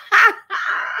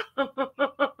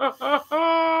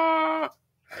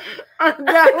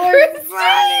 That was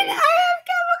funny. I have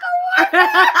chemical water.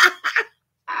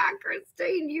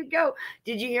 Christine, you go.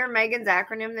 Did you hear Megan's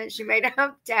acronym that she made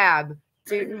up? TAB.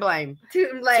 Toot and blame.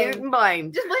 Toot and blame. Toot and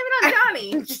blame. Just blame it on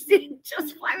Johnny. just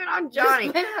blame it on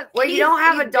Johnny. Well, you don't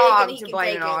have a dog to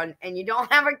blame it on, and you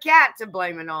don't have a cat to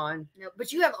blame it on. No,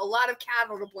 but you have a lot of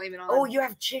cattle to blame it on. Oh, you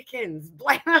have chickens.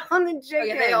 Blame it on the chickens. Oh,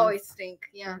 yeah, they always stink.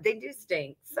 Yeah, they do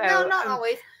stink. So, no, not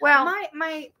always. Well,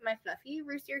 my fluffy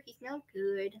rooster, he smells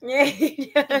good. Yeah,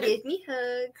 he gives me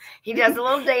hugs. He does a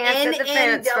little dance at the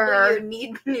fence for her. You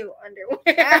need new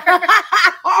underwear.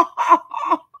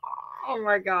 Oh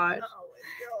my gosh.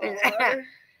 Oh my God.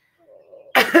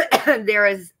 There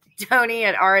is Tony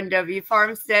at R&W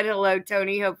Farmstead. Hello,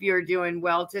 Tony. Hope you're doing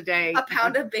well today. A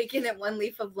pound of bacon and 1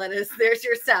 leaf of lettuce. There's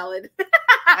your salad.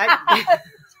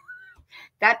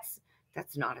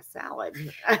 That's not a salad.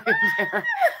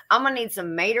 I'm gonna need some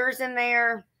maters in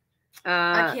there.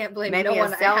 I can't blame maybe no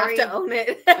one. celery. I have to own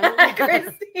it,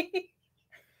 Christy.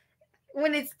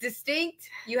 When it's distinct,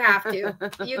 you have to.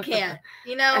 You can't.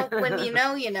 You know, when you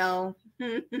know, you know.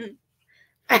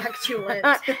 Excellent.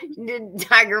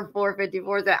 Tiger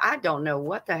 454 that I don't know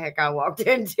what the heck I walked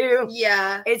into.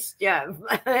 Yeah. It's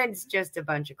just a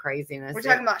bunch of craziness. We're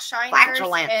talking about shiners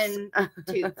and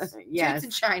toots. Yes. Toots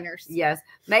and shiners. Yes.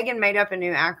 Megan made up a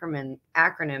new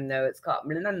acronym though. It's called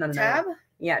Tab?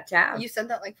 Yeah, tab. You said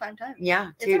that like 5 times.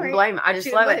 Yeah, toot and blame. I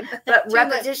just love it. But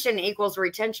repetition equals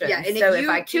retention. Yeah, and so if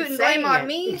I toot and blame on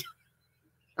me,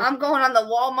 I'm going on the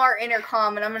Walmart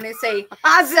intercom and I'm going to say,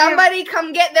 somebody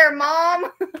come get their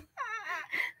mom.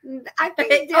 I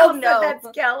think that's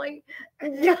Kelly.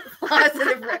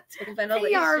 Positive rectal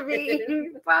ventilation.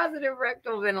 PRV, positive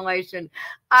rectal ventilation.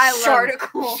 I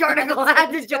love Sharticle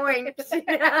had to join.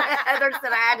 Heather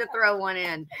said I had to throw one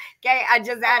in. Okay, I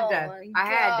just had to. I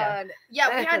had to.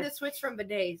 Yeah, we had to switch from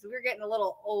bidets. We were getting a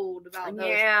little old about those.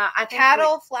 Yeah, I think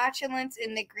cattle flatulence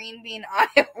in the green bean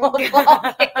Iowa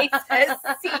ball case says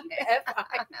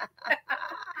CFI.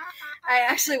 I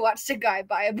actually watched a guy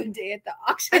buy a bidet at the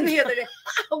auction the other day.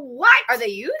 What? Are they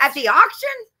used? At the auction?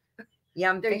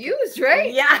 Yeah, they're used,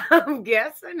 right? Yeah, I'm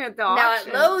guessing at the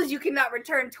auction. Now, at Lowe's, you cannot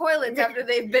return toilets after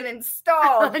they've been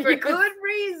installed for good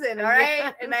reason, all right?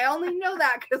 Yeah. And I only know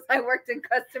that because I worked in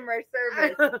customer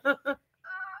service.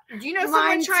 Do you know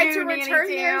someone tried to return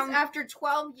theirs after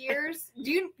 12 years?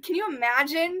 Can you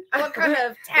imagine what kind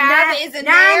of tab is in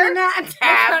there? What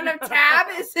kind of tab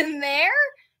is in there?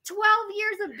 12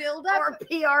 years of buildup. Or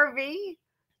PRV.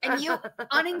 And you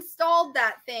uninstalled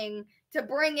that thing to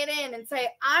bring it in and say,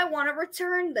 I want to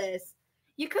return this.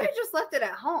 You could have just left it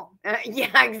at home.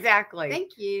 Yeah, exactly.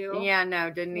 Thank you. Yeah, no,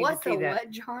 didn't need to see that.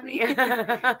 What, Johnny?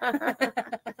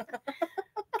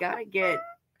 Gotta get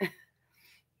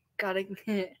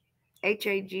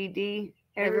HAGD,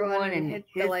 everyone, and hit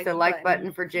the like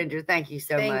button for Ginger. Thank you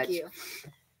so much. Thank you.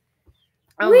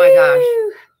 Oh my gosh.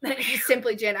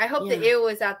 Simply Jen. I hope the ew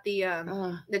was at the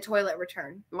toilet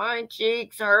return. My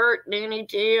cheeks hurt, Danny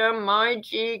Tim. My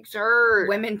cheeks hurt.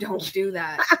 Women don't do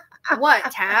that. What,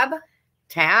 tab?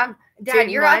 Tab?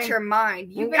 Dad, you're out your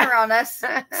mind. You've been around us.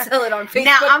 Sell it on Facebook.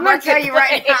 Now, I'm going to tell you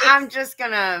right now, I'm just going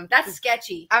to. That's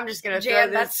sketchy. I'm just going to throw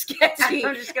this. That's sketchy.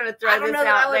 I'm just going to throw this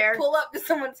out there. I would pull up to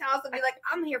someone's house and be like,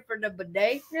 I'm here for the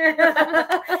bidet.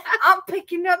 I'm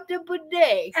picking up the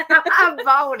bidet. I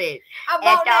bought it. I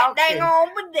bought that dang on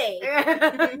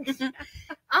bidet.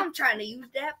 I'm trying to use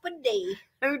that bidet.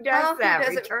 Who does that?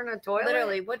 Return a toilet?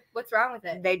 Literally, what's wrong with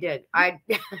it? They did. I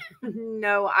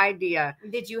no idea.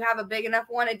 Did you have a big enough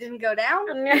one? It didn't go down?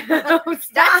 No,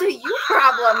 that's a you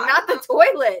problem, not the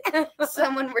toilet.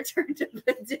 Someone returned to the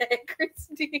bidet,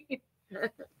 Christine.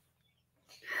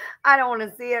 I don't want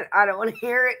to see it. I don't want to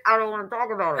hear it. I don't want to talk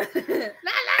about it.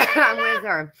 I'm with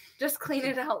her. Just clean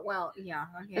it out well. Yeah.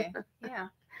 Okay. Yeah.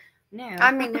 No.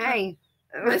 I mean, hey.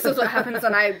 This is what happens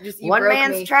when I just one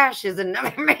man's trash is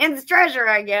another man's treasure,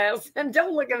 I guess. And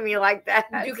don't look at me like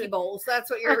that. Dookie bowls. That's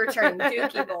what you're returning.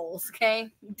 Dookie bowls. Okay.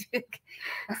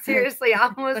 Seriously, I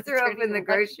almost threw up in the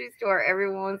grocery store.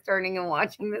 Everyone was turning and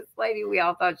watching this lady. We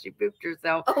all thought she pooped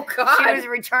herself. Oh God. She was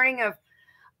returning a.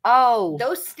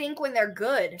 Those stink when they're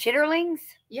good. Chitterlings?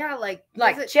 Yeah, like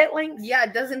chitlings? Yeah,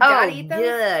 doesn't Dad eat those?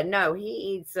 Yeah, no, he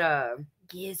eats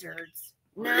gizzards.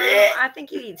 No, I think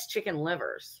he eats chicken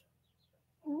livers.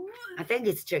 I think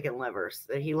it's chicken livers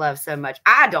that he loves so much.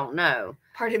 I don't know.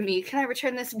 Pardon me. Can I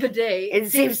return this bidet?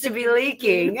 It seems to be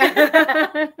leaking.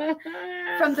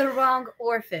 From the wrong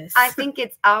orifice. I think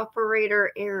it's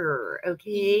operator error.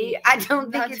 Okay. I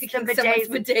don't think it's the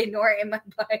bidet, nor am I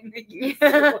buying the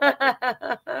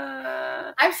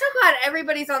I'm so glad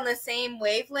everybody's on the same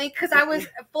wavelength because I was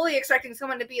fully expecting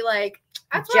someone to be like,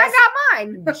 that's where I got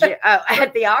mine.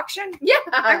 At the auction? Yeah.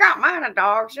 I got mine at the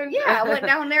auction. Yeah, I went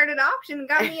down there to the auction and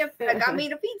got me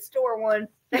a feed store one.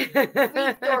 Feed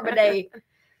store bidet.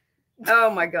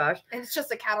 Oh my gosh. And it's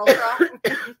just a cattle trough.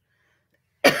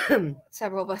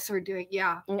 Several of us were doing,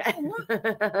 yeah.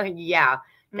 Yeah.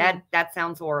 That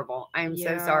sounds horrible. I'm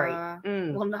so sorry.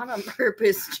 Well, not on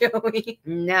purpose, Joey.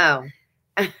 No.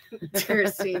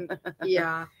 Interesting.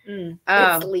 Yeah.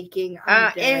 It's leaking.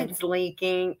 It's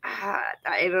leaking. I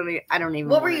don't even.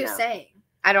 What were you saying?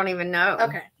 I don't even know.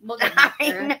 Okay. We'll get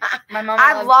there. My mom.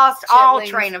 I've lost all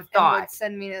train of thought. Would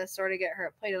send me to the store to get her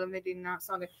a plate of them. They do not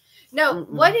sound good. No.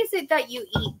 What is it that you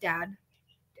eat, Dad?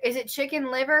 Is it chicken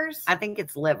livers? I think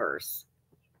it's livers.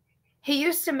 He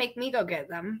used to make me go get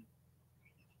them.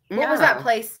 What was that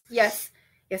place? Yes,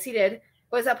 he did.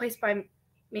 What was that place by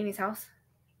Minnie's house?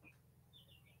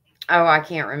 Oh, I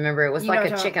can't remember. It was You know like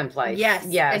what a I'm chicken place. Yes.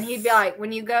 Yes. And he'd be like,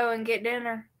 when you go and get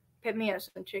dinner, pick me up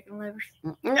some chicken livers.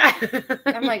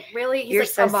 I'm like, really? He's You're like,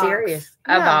 so a box. serious.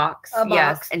 Yeah, a box. a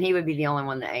Yes. box. And he would be the only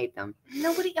one that ate them.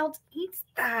 Nobody else eats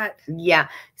that. Yeah.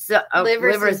 So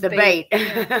liver is the bait.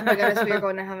 Yeah. Oh my goodness, we are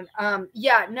going to heaven.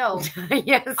 Yeah, no.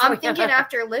 Yes. I'm thinking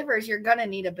after livers, you're gonna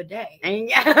need a bidet.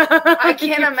 Yeah. I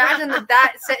can't imagine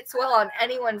that sits well on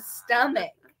anyone's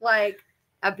stomach. Like,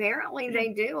 apparently they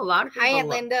do. A lot of people. Hi, Aunt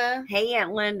Linda. Hey,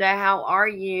 Aunt Linda. How are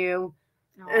you?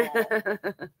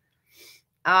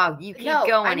 Oh, you keep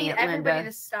going, I need Aunt everybody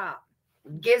Linda. to stop.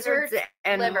 Gizzards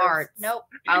and livers. hearts. Nope.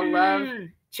 I love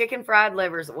chicken fried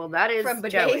livers. Well, that is from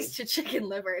Joey. bidets to chicken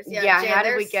livers. Yeah. Jan, how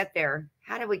did we get there?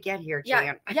 How did we get here,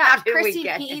 Jan? Yeah. Christy,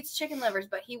 he eats chicken livers,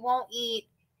 but he won't eat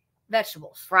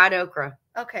vegetables. Fried okra.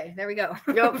 Okay, there we go.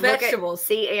 Nope, vegetables.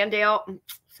 See, Andale.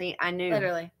 See, I knew.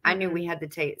 Literally. I knew we had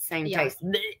the same taste.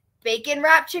 Bacon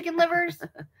wrapped chicken livers.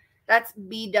 That's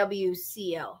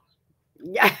BWCL.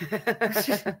 Yeah.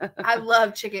 I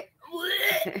love chicken.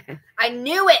 I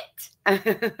knew it.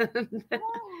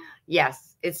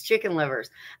 Yes, it's chicken livers.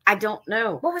 I don't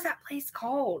know. What was that place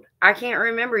called? I can't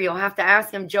remember. You'll have to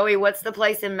ask him. Joey, what's the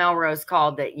place in Melrose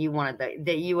called that you wanted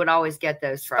that you would always get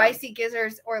those from? Spicy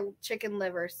gizzards or chicken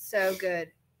livers. So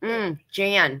good.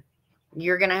 Jan,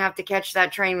 you're gonna have to catch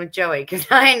that train with Joey because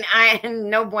I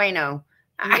no bueno.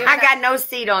 I got no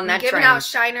seat on that train. Giving out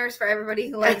shiners for everybody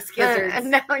who likes gizzards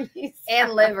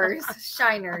and livers.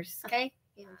 Shiners, okay?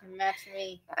 You can match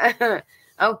me.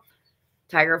 Oh,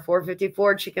 Tiger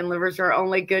 454 chicken livers are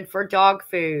only good for dog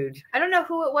food. I don't know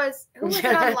who it was. Who was it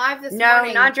on live this No,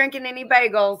 morning? not drinking any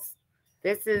bagels.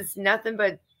 This is nothing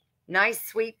but nice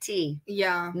sweet tea.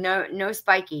 Yeah. No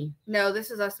spiky. No, this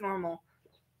is us normal.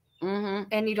 Mm-hmm.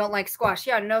 And you don't like squash.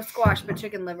 Yeah, no squash, but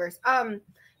chicken livers.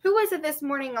 Who was it this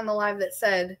morning on the live that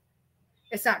said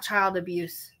it's not child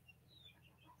abuse?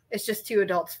 It's just two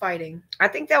adults fighting. I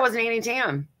think that was Nanny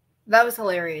Tam. That was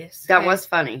hilarious. That was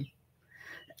funny.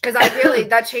 Because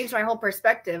that changed my whole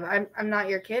perspective. I'm not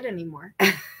your kid anymore.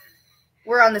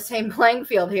 We're on the same playing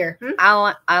field here.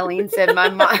 Eileen said, my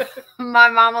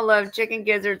mama loved chicken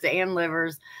gizzards and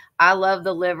livers. I love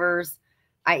the livers.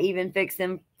 I even fix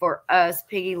them for us.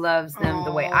 Piggy loves them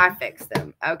the way I fix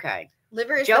them. Okay.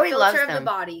 Liver is Joey the loves filter of them.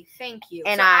 the body. Thank you.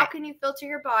 And so how can you filter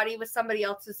your body with somebody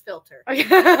else's filter?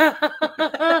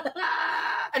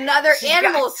 Another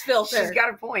animal's filter. She's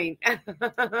got a point.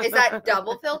 Is that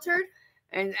double filtered?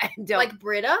 And like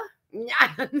Brita?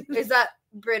 Is that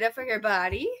Brita for your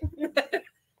body?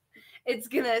 It's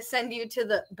gonna send you to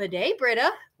the bidet, Brita.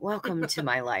 Welcome to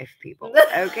my life, people.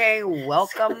 Okay,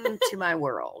 welcome to my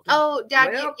world. Oh,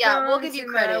 Dad, we'll give you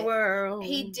credit. World.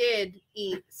 He did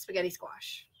eat spaghetti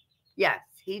squash. Yes,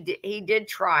 he did. He did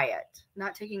try it.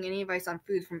 Not taking any advice on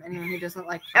food from anyone who doesn't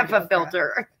like HEPA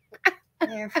filter.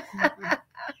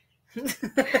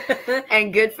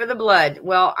 And good for the blood.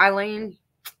 Well, Eileen,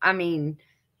 I mean,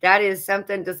 that is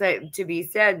something to be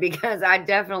said because I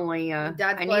definitely I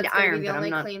need iron, but I'm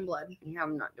not clean blood. Yeah,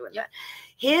 I'm not doing that.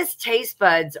 His taste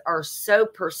buds are so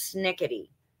persnickety.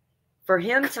 For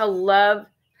him to love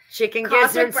chicken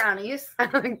gizzards, brownies,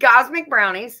 cosmic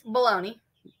brownies, bologna,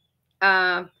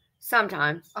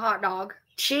 sometimes a hot dog,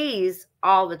 cheese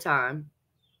all the time,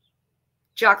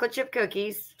 chocolate chip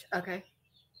cookies, okay,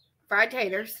 fried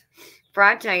taters,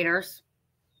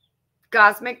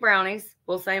 cosmic brownies.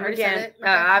 We'll say them again. Okay.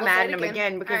 I'm adding them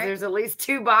again because there's at least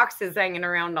 2 boxes hanging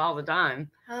around all the time.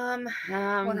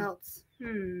 What else?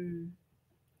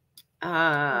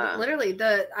 Literally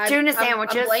tuna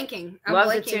sandwiches. I'm blanking.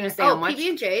 Love the tuna sandwich.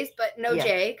 PB&J's, but no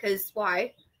J, because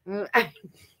why?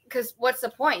 Because what's the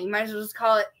point? You might as well just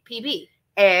call it PB.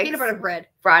 Eggs. Peanut butter bread.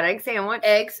 Fried egg sandwich.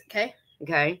 Eggs. Okay.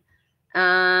 Okay.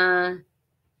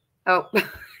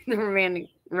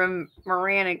 The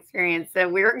Moran experience said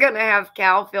we were going to have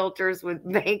cow filters with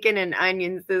bacon and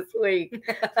onions this week.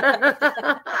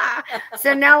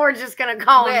 So now we're just going to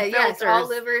call them filters. Yes, all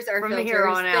livers are from filters. here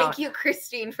on out. Thank you,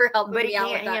 Christine, for helping me out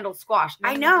with that. But he can't handle squash.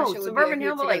 I know. Suburban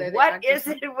Hillbilly. What is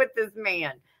it with this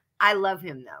man? I love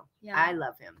him, though. Yeah. I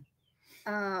love him.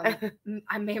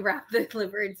 I may wrap the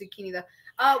liver in zucchini, though.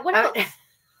 What else?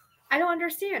 I don't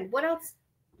understand. What else?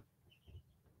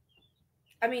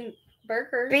 I mean,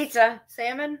 burgers. Pizza.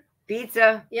 Salmon.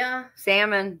 Pizza. Yeah.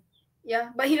 Salmon. Yeah,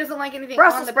 but he doesn't like anything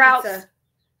Brussels on the sprouts. pizza.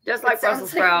 Just like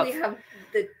Brussels sprouts. We have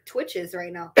the twitches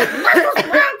right now. Brussels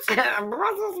sprouts.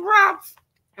 Brussels sprouts.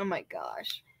 Oh my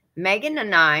gosh. Megan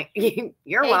and I,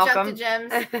 you're welcome.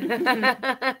 Jump to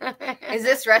Gems. Is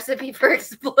this recipe for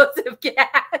explosive gas?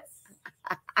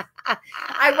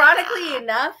 Ironically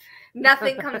enough,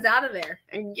 Nothing comes out of there.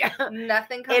 Yeah.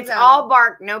 Nothing comes out. It's all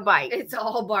bark, no bite. It's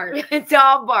all bark. It's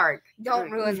all bark.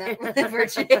 Don't ruin that liver,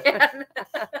 Jan,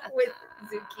 with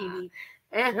zucchini.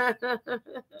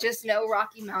 Just no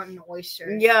Rocky Mountain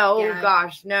oysters.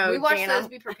 Gosh, no. We watched those.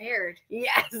 Be prepared.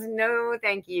 Yes, no,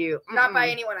 thank you. Not by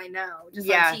anyone I know. Just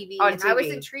on TV. And I was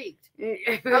intrigued.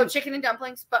 Oh, chicken and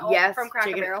dumplings, but yes, from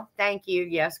Cracker Barrel. Thank you.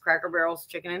 Yes, Cracker Barrel's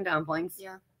chicken and dumplings.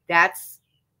 Yeah. That's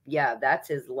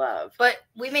his love. But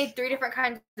we made 3 different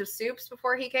kinds of soups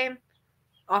before he came.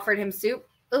 Offered him soup.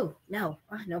 Oh, no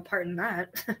part in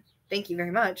that. Thank you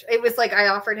very much. It was like I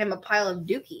offered him a pile of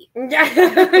dookie.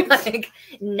 Like,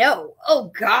 no.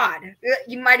 Oh, God.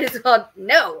 You might as well.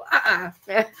 No. I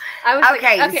was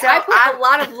okay, so I put a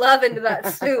lot of love into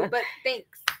that soup, but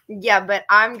thanks. Yeah, but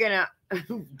I'm going to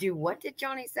do what did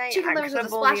Johnny say? Chicken livers with a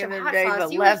splash of hot sauce.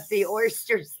 But left the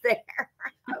oysters there.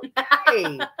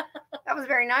 Okay. That was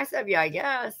very nice of you, I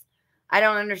guess. I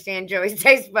don't understand Joey's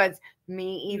taste buds.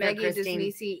 Me either, Maggie, Christine.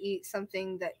 does Niecy eat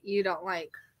something that you don't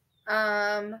like?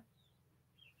 I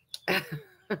don't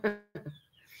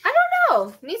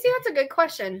know. Niecy, that's a good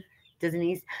question. Doesn't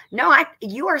he? No,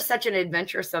 you are such an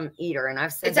adventuresome eater, and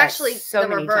I've said it's that actually so the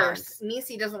many reverse. times.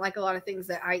 Niecy doesn't like a lot of things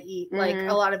that I eat, like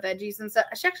a lot of veggies and stuff.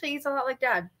 She actually eats a lot like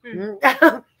Dad. Now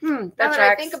that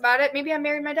I think about it, maybe I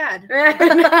married my dad.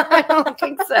 I don't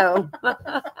think so.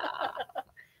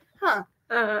 Huh.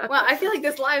 Well, I feel like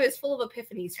this live is full of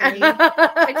epiphanies for me.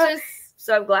 I just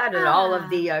so glad that all of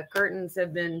the curtains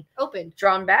have been opened,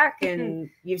 drawn back, and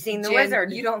you've seen the Jen,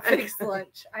 wizard. You don't fix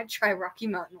lunch. I'd try Rocky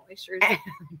Mountain oysters.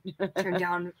 Turn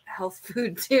down health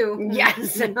food too.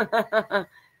 Yes.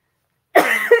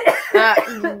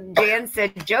 Jan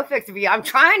said, "Joe fixed it for you. I'm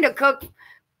trying to cook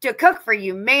for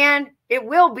you, man. It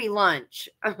will be lunch."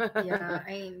 Yeah,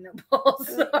 I ain't no balls.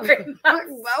 Sorry.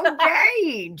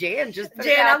 Okay, Jan, just put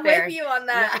Jan, it out I'm there. with you on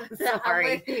that. No, sorry.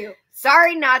 I'm with you.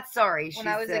 Sorry, not sorry. When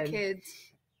I was a kid,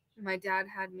 my dad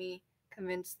had me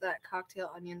convinced that cocktail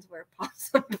onions were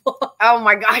possible. Oh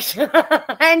my gosh.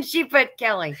 And she put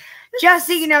Kelly. Just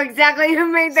so you know exactly who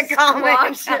made the comment.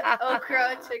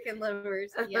 Okra, chicken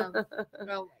livers. Yum. Oh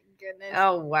my goodness.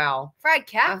 Oh wow. Fried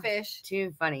catfish.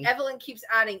 Too funny. Evelyn keeps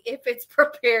adding if it's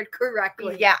prepared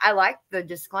correctly. Yeah, I like the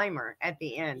disclaimer at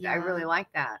the end. Yeah. I really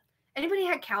like that. Anybody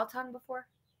had cow tongue before?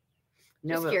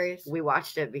 No, just curious. We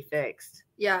watched it be fixed.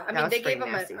 Yeah, I mean they gave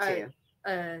them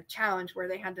a challenge where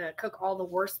they had to cook all the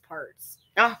worst parts.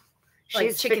 Oh,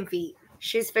 like chicken feet.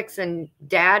 She's fixing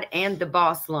Dad and the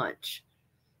boss lunch.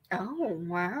 Oh,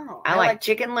 wow. I like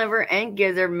chicken liver and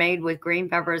gizzard made with green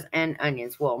peppers and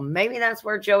onions. Well, maybe that's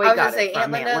where Joey got it from.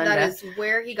 Aunt Linda, that is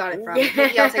where he got it from.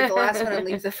 Maybe I'll take the last one and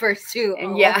leave the first two.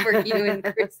 For you and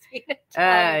Christine.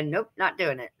 Nope, not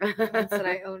doing it. Once that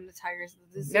I own the tigers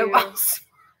of the zoo. Nope.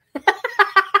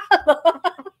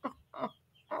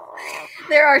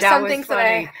 There are some things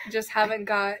funny. That I just haven't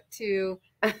got to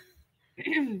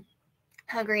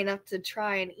hungry enough to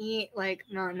try and eat, like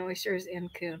mountain oysters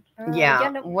and coon.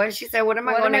 What did she say? What am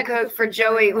I going to cook for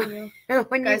Joey when you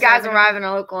guys arrive in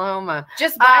Oklahoma?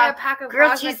 Just buy a pack of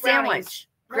grilled cheese sandwich.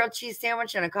 Grilled cheese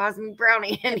sandwich and a cosmic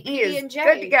brownie, and he is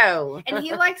good to go. And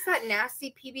he likes that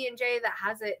nasty PB&J that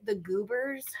has the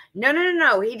goobers.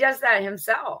 No. He does that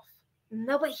himself.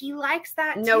 No, but he likes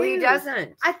that too. No, he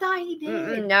doesn't. I thought he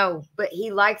did. No, but he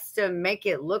likes to make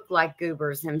it look like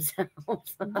goobers himself.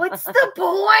 What's the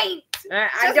point?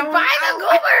 I don't buy the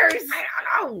goobers. I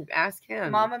don't know. Ask him.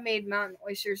 Mama made mountain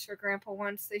oysters for Grandpa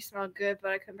once. They smelled good,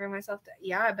 but I couldn't bring myself to.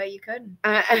 Yeah, I bet you could.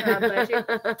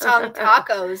 Tongue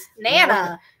tacos.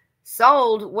 Nana.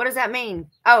 Sold. What does that mean?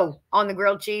 Oh, on the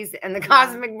grilled cheese and the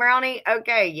cosmic brownie?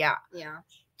 Okay, yeah. Yeah.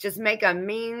 Just make a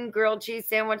mean grilled cheese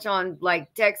sandwich on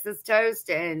like Texas toast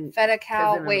and feta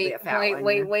cow. Wait. I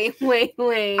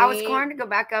was trying to go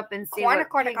back up and see what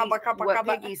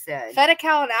Piggy said. Feta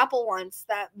cow and apple once.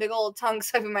 That big old tongue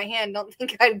stuck in my hand. Don't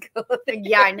think I'd go there.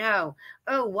 Yeah, I know.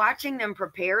 Oh, watching them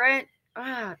prepare it.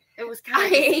 It was kind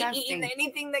of disgusting. I ain't eating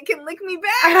anything that can lick me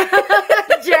back.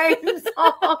 James,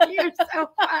 oh, you're so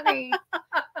funny.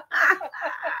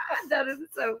 That is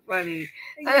so funny.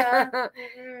 Yeah.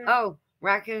 Oh.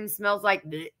 Raccoon smells like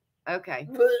bleh. Okay.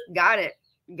 Got it.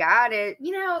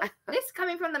 You know, this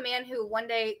coming from the man who one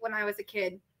day when I was a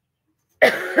kid,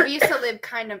 we used to live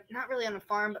kind of, not really on a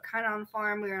farm, but kind of on a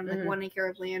farm. We were on like 1 acre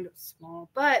of land. It was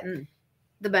small, but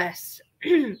the best.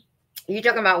 You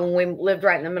talking about when we lived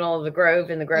right in the middle of the grove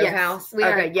in the Grove house? We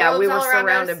were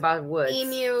surrounded by woods.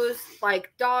 Emus,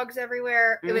 like dogs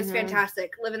everywhere. It was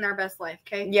fantastic. Living their best life,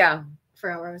 okay? Yeah. I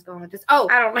forgot where I was going with this. Oh,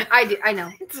 I don't know. I know.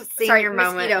 It's a senior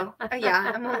moment. Mosquito.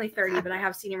 Yeah, I'm only 30, but I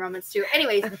have senior moments too.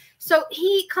 Anyways, so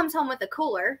he comes home with a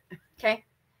cooler, okay?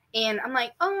 And I'm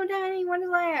like, oh, Daddy, what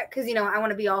is that? Because, you know, I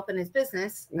want to be all up in his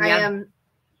business. Yeah. I am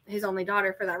his only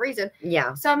daughter for that reason.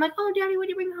 Yeah. So I'm like, oh, Daddy, what do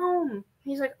you bring home?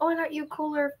 He's like, oh, I got you a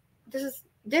cooler. This is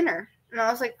dinner. And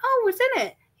I was like, oh, what's in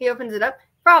it? He opens it up.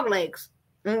 Frog legs.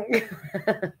 I'm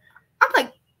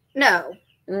like, no.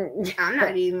 I'm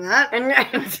not eating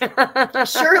that.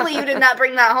 Surely you did not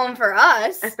bring that home for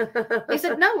us. He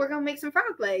said, no, we're going to make some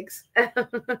frog legs.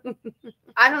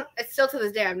 Still to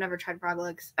this day, I've never tried frog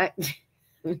legs.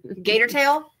 Gator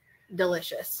tail,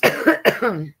 delicious.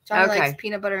 Johnny likes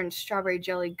peanut butter and strawberry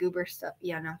jelly goober stuff.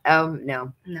 Yeah, no. Oh,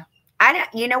 no. No.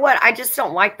 You know what? I just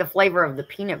don't like the flavor of the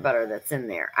peanut butter that's in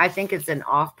there. I think it's an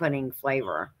off-putting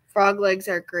flavor. Frog legs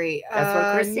are great. That's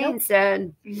what Christine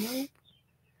said. Nope.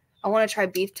 I want to try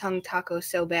beef tongue tacos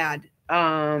so bad.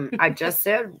 I just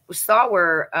saw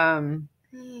where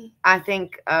I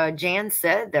think Jan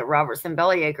said that Robertson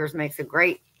Bellyacres makes a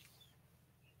great.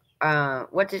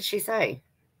 What did she say?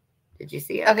 Did you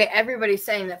see it? Okay, everybody's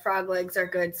saying that frog legs are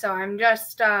good, so I'm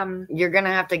just You're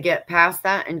gonna have to get past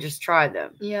that and just try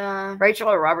them. Yeah. Rachel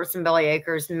at Robertson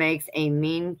Bellyacres makes a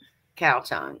mean cow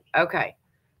tongue. Okay,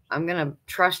 I'm gonna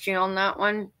trust you on that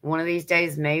one. One of these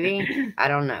days, maybe. I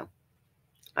don't know.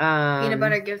 Peanut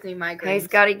butter gives me migraines. Hey,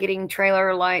 Scotty, getting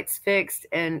trailer lights fixed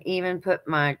and even put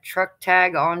my truck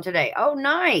tag on today. Oh,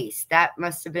 nice. That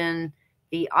must have been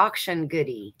the auction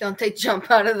goodie. Don't they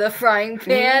jump out of the frying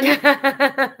pan?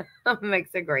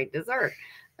 Makes a great dessert.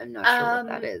 I'm not sure what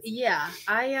that is. Yeah.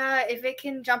 If it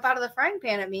can jump out of the frying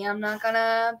pan at me, I'm not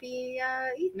gonna be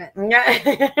eating it. Yep.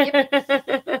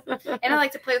 And I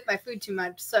like to play with my food too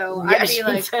much, so I'd be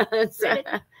like,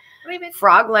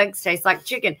 frog legs taste like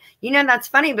chicken. You know, that's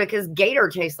funny because gator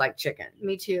tastes like chicken.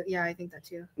 Me too. Yeah, I think that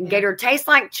too. Yeah. Gator tastes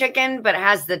like chicken, but it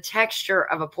has the texture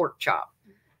of a pork chop.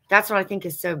 That's what I think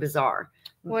is so bizarre.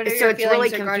 What are your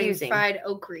feelings regarding fried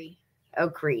okra?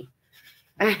 Okra.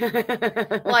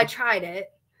 Well, I tried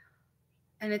it,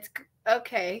 and it's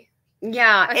okay.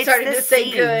 Yeah, I started to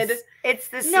say good. It's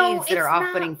the seeds that are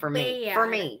off-putting for me. For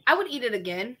me, I would eat it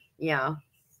again. Yeah.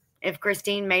 If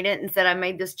Christine made it and said, I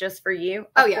made this just for you,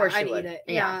 of course I'd eat it.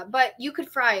 Yeah. But you could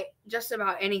fry just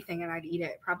about anything and I'd eat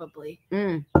it probably.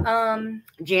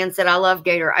 Jan said, I love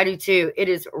gator. I do too. It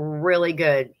is really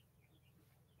good.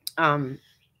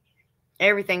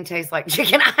 Everything tastes like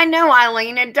chicken. I know,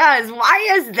 Eileen, it does. Why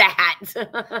is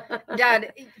that?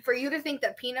 Dad, for you to think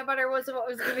that peanut butter was what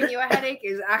was giving you a headache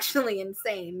is actually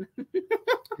insane.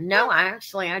 No, I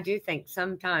do think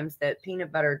sometimes that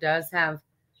peanut butter does have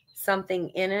something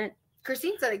in it.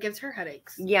 Christine said it gives her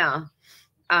headaches. Yeah.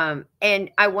 And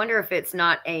I wonder if it's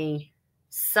not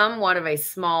somewhat of a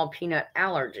small peanut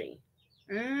allergy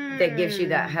that gives you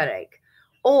that headache.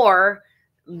 Or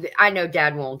I know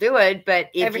Dad won't do it, but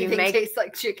if everything tastes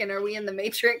like chicken, are we in the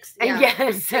Matrix? Yeah.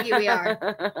 Yes. Here we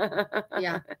are.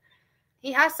 Yeah.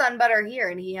 He has sun butter here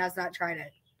and he has not tried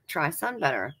it. Try sun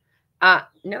butter.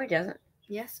 No, he doesn't.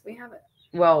 Yes, we have it.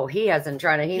 Well, he hasn't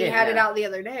tried it. He had it out the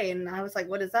other day, and I was like,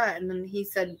 what is that? And then he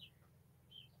said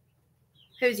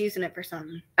he was using it for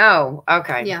something. Oh,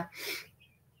 okay. Yeah.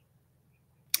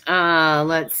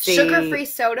 Let's see. Sugar-free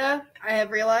soda, I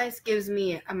have realized, gives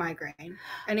me a migraine.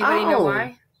 Anybody know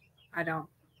why? I don't.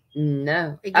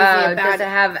 No. It gives me a bad does it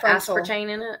have frontal. aspartame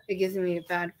in it? It gives me a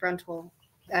bad frontal.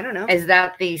 I don't know. Is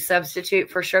that the substitute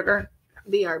for sugar?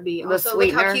 BRB. The also,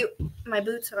 sweetener? Look how cute my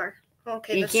boots are.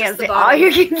 Okay, you that's can't just the see. bottom. All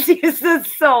you can see is the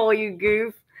sole, you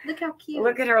goof. Look how cute.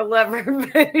 Look at her leather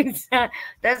boots.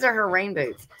 Those are her rain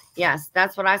boots. Yes,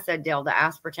 that's what I said, Dale, the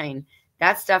aspartame.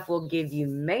 That stuff will give you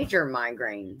major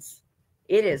migraines.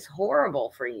 It is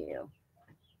horrible for you.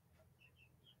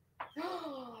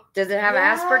 Does it have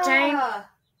aspartame?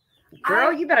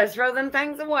 Girl, you better throw them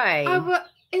things away.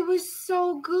 It was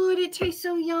so good. It tastes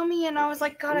so yummy. And I was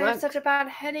like, God, I have such a bad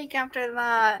headache after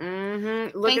that.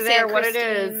 Look at there, what it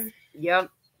is.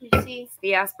 Yep. You see? It's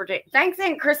the aspartame. Thanks,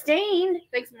 Aunt Christine.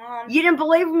 Thanks, Mom. You didn't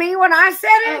believe me when I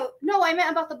said it? Oh, no, I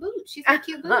meant about the boots. She's got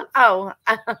cute boots. Oh.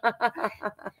 I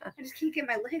just can't get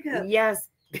my leg up. Yes.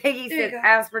 Peggy said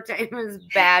aspartame is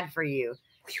bad for you.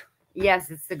 Yes,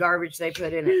 it's the garbage they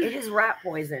put in it. It is rat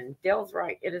poison. Dale's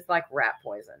right. It is like rat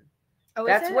poison. Oh,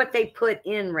 that's what they put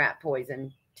in rat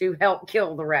poison to help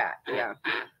kill the rat. Yeah.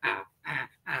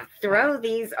 Throw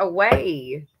these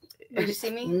away. Did you see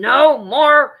me? No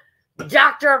more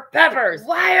Dr. Peppers.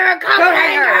 Why are coat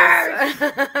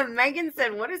hangers? Megan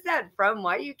said, what is that from?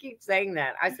 Why do you keep saying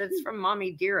that? I said, it's from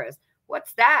Mommy Dearest.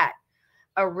 What's that?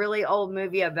 a really old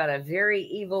movie about a very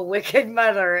evil, wicked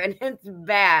mother, and it's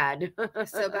bad.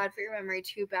 So bad for your memory,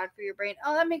 too bad for your brain.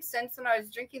 Oh, that makes sense. When I was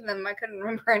drinking them, I couldn't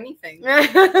remember anything.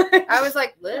 I was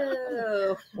like,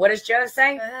 whoa. What does Joe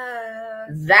say?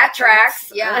 That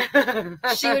tracks. Yeah.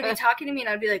 She would be talking to me, and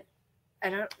I'd be like, I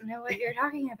don't know what you're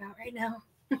talking about right now.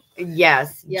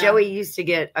 Yes. Yeah. Joey used to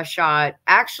get a shot.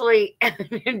 Actually,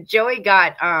 Joey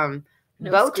got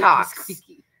Botox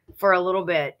squeaky for a little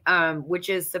bit, which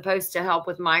is supposed to help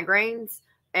with migraines.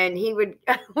 And he would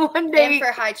one day, and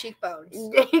for high cheekbones.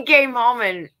 He came home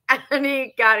and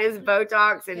he got his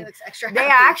Botox, and he looks extra they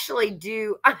happy. Actually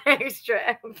do extra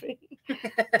happy.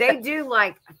 They do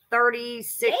like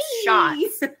 36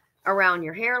 shots around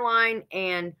your hairline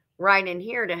and right in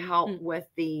here to help with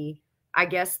the, I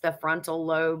guess, the frontal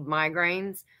lobe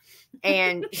migraines.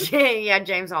 And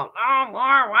James all, oh,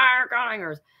 why are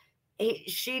calling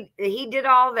he did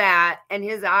all that, and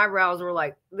his eyebrows were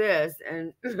like this,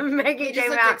 and Maggie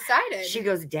came out excited. She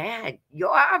goes, Dad,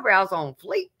 your eyebrows on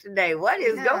fleek today. What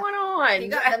is going on? He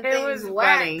got them things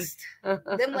waxed.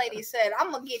 Them ladies said,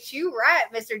 I'm gonna get you right,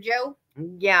 Mr. Joe.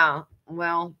 Yeah,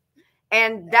 well,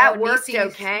 and that worked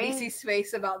okay. Niecy's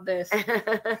face about this.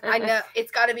 I know it's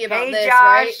got to be about hey, this,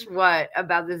 Josh, right? What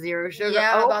about the zero sugar?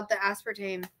 Yeah, about the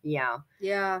aspartame. Yeah,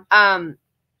 yeah.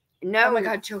 No. Oh my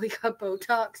God, Joey got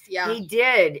Botox. Yeah, he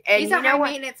did. And he's a high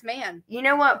maintenance man. You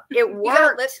know what? It worked. He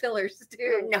got lip fillers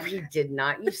too. No, he did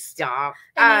not. You stop.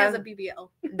 And he has a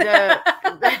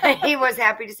BBL. He was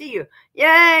happy to see you.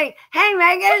 Yay! Hey,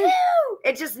 Megan. Woo-hoo!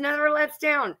 It just never lets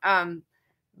down.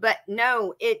 But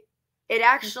no, it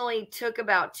actually took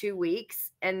about 2 weeks,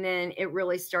 and then it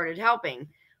really started helping.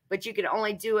 But you could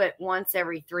only do it once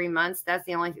every 3 months. That's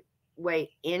the only way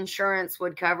insurance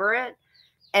would cover it.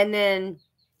 And then,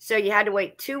 so you had to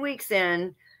wait 2 weeks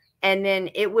in, and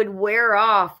then it would wear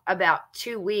off about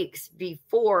 2 weeks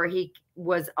before he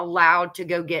was allowed to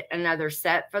go get another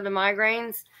set for the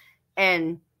migraines.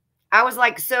 And I was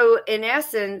like, so in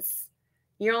essence,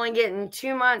 you're only getting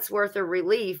 2 months worth of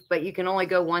relief, but you can only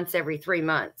go once every 3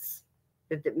 months.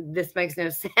 This makes no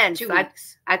sense. 2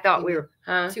 weeks. I thought we were,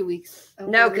 2 weeks. Oh,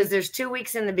 no, because there's 2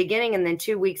 weeks in the beginning and then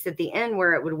 2 weeks at the end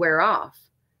where it would wear off.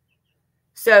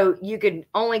 So you could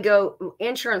only go,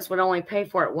 insurance would only pay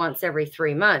for it once every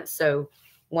 3 months. So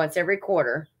once every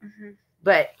quarter. Mm-hmm.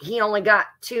 But he only got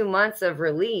 2 months of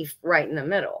relief right in the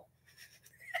middle.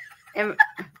 And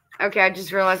okay, I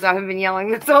just realized I have been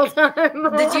yelling this whole time.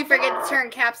 Did you forget to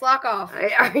turn caps lock off?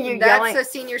 Are you That's a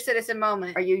senior citizen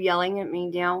moment. Are you yelling at me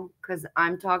now? Because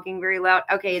I'm talking very loud.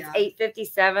 Okay, it's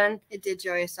 8:57. It did,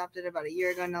 Joey. I stopped it about a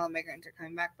year ago. Now the migrants are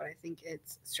coming back, but I think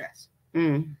it's stress.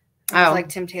 It was like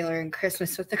Tim Taylor in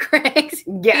Christmas with the Cranks.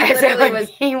 Yeah,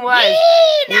 he was.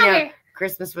 You know,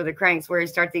 Christmas with the Cranks, where he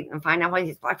starts eating and find out why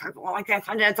he's like that,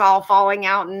 and it's all falling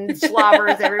out and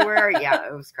slobbers everywhere. Yeah,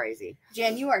 it was crazy.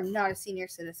 Jan, you are not a senior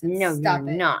citizen. No, you're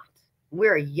not.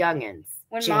 We're youngins.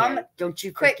 When Jan, Mom, don't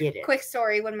you forget it. Quick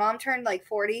story. When Mom turned like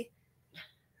 40,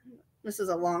 this was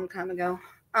a long time ago.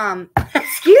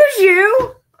 Excuse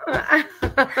you.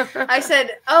 I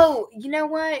said, oh, you know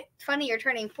what? Funny, you're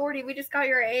turning 40. We just got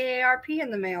your AARP in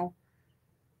the mail.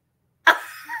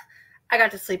 I got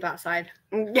to sleep outside.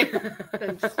 I'm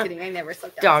just kidding. I never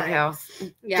slept outside. Doghouse.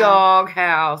 Yeah.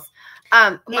 Doghouse.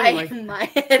 Anyway. My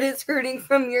head is hurting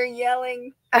from your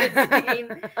yelling.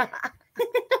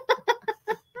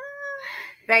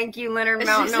 Thank you, Leonard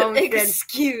Mountain.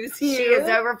 Excuse you. She is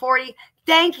over 40.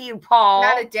 Thank you, Paul.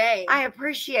 Not a day. I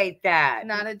appreciate that.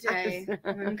 Not a day.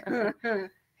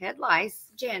 Head lice.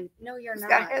 Jan, no, you're not. She's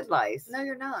got head lice. No,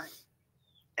 you're not.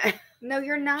 No,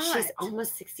 you're not. She's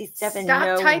almost 67.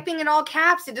 Stop typing in all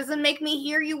caps. It doesn't make me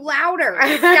hear you louder.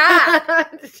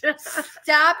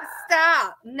 Stop.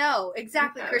 Stop. No,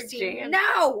 exactly, Christine. Jan.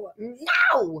 No.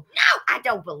 I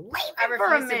don't believe it. I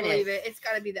refuse to believe it. It's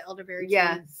got to be the elderberry tea.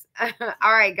 Yes.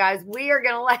 All right, guys. We are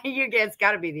going to let you get. It's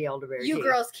got to be the elderberry tea. You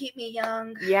girls keep me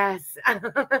young. Yes. And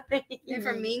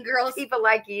for mean girls. People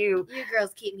like you. You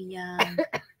girls keep me young.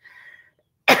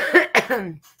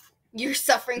 You're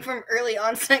suffering from early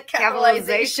onset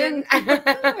capitalization.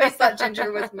 I thought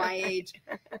Ginger was my age.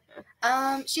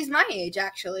 She's my age,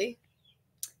 actually.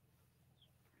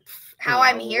 How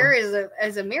I'm here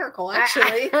is a miracle,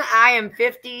 actually. I am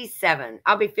 57.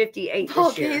 I'll be 58 this year.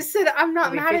 Okay, you said I'm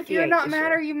not mad. If you're not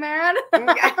mad, are you mad?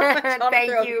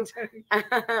 Thank you.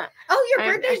 Oh, your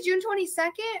birthday's June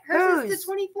 22nd? Hers is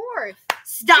the 24th.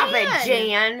 Stop it,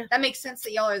 Jan. That makes sense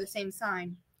that y'all are the same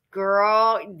sign.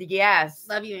 Girl, yes.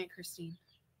 Love you, Aunt Christine.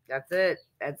 That's it,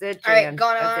 Jan. All right,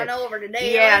 going on over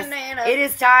today. Yes, it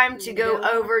is time to go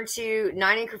over to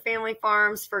 9 Acre Family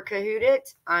Farms for Cahoot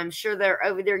It. I'm sure they're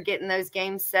over there getting those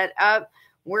games set up.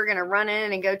 we're gonna run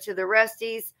in and go to the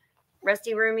Rusty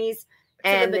Roomies.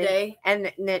 To the bidet.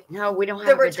 And no, we don't have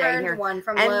the a bidet returned here. one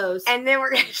from Lowe's. And then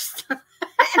we're gonna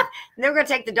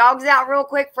take the dogs out real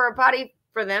quick for a potty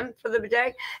for the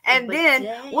bidet. And then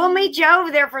we'll meet you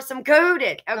over there for some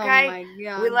coded. Okay. Oh my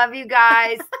God. We love you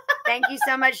guys. Thank you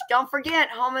so much. Don't forget,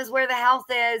 home is where the health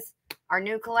is. Our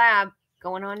new collab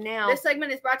going on now. This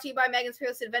segment is brought to you by Megan's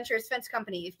Fearless Adventures Fence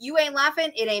Company. If you ain't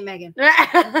laughing, it ain't Megan.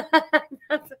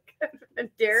 That's a good one,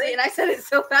 Derek. See, and I said it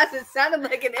so fast it sounded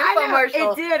like an infomercial. I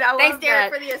know, it did. Thanks,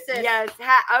 Derek, for the assist. Yes.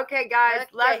 Okay, guys. Okay.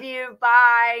 Love you.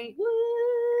 Bye.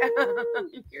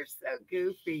 You're so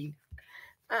goofy.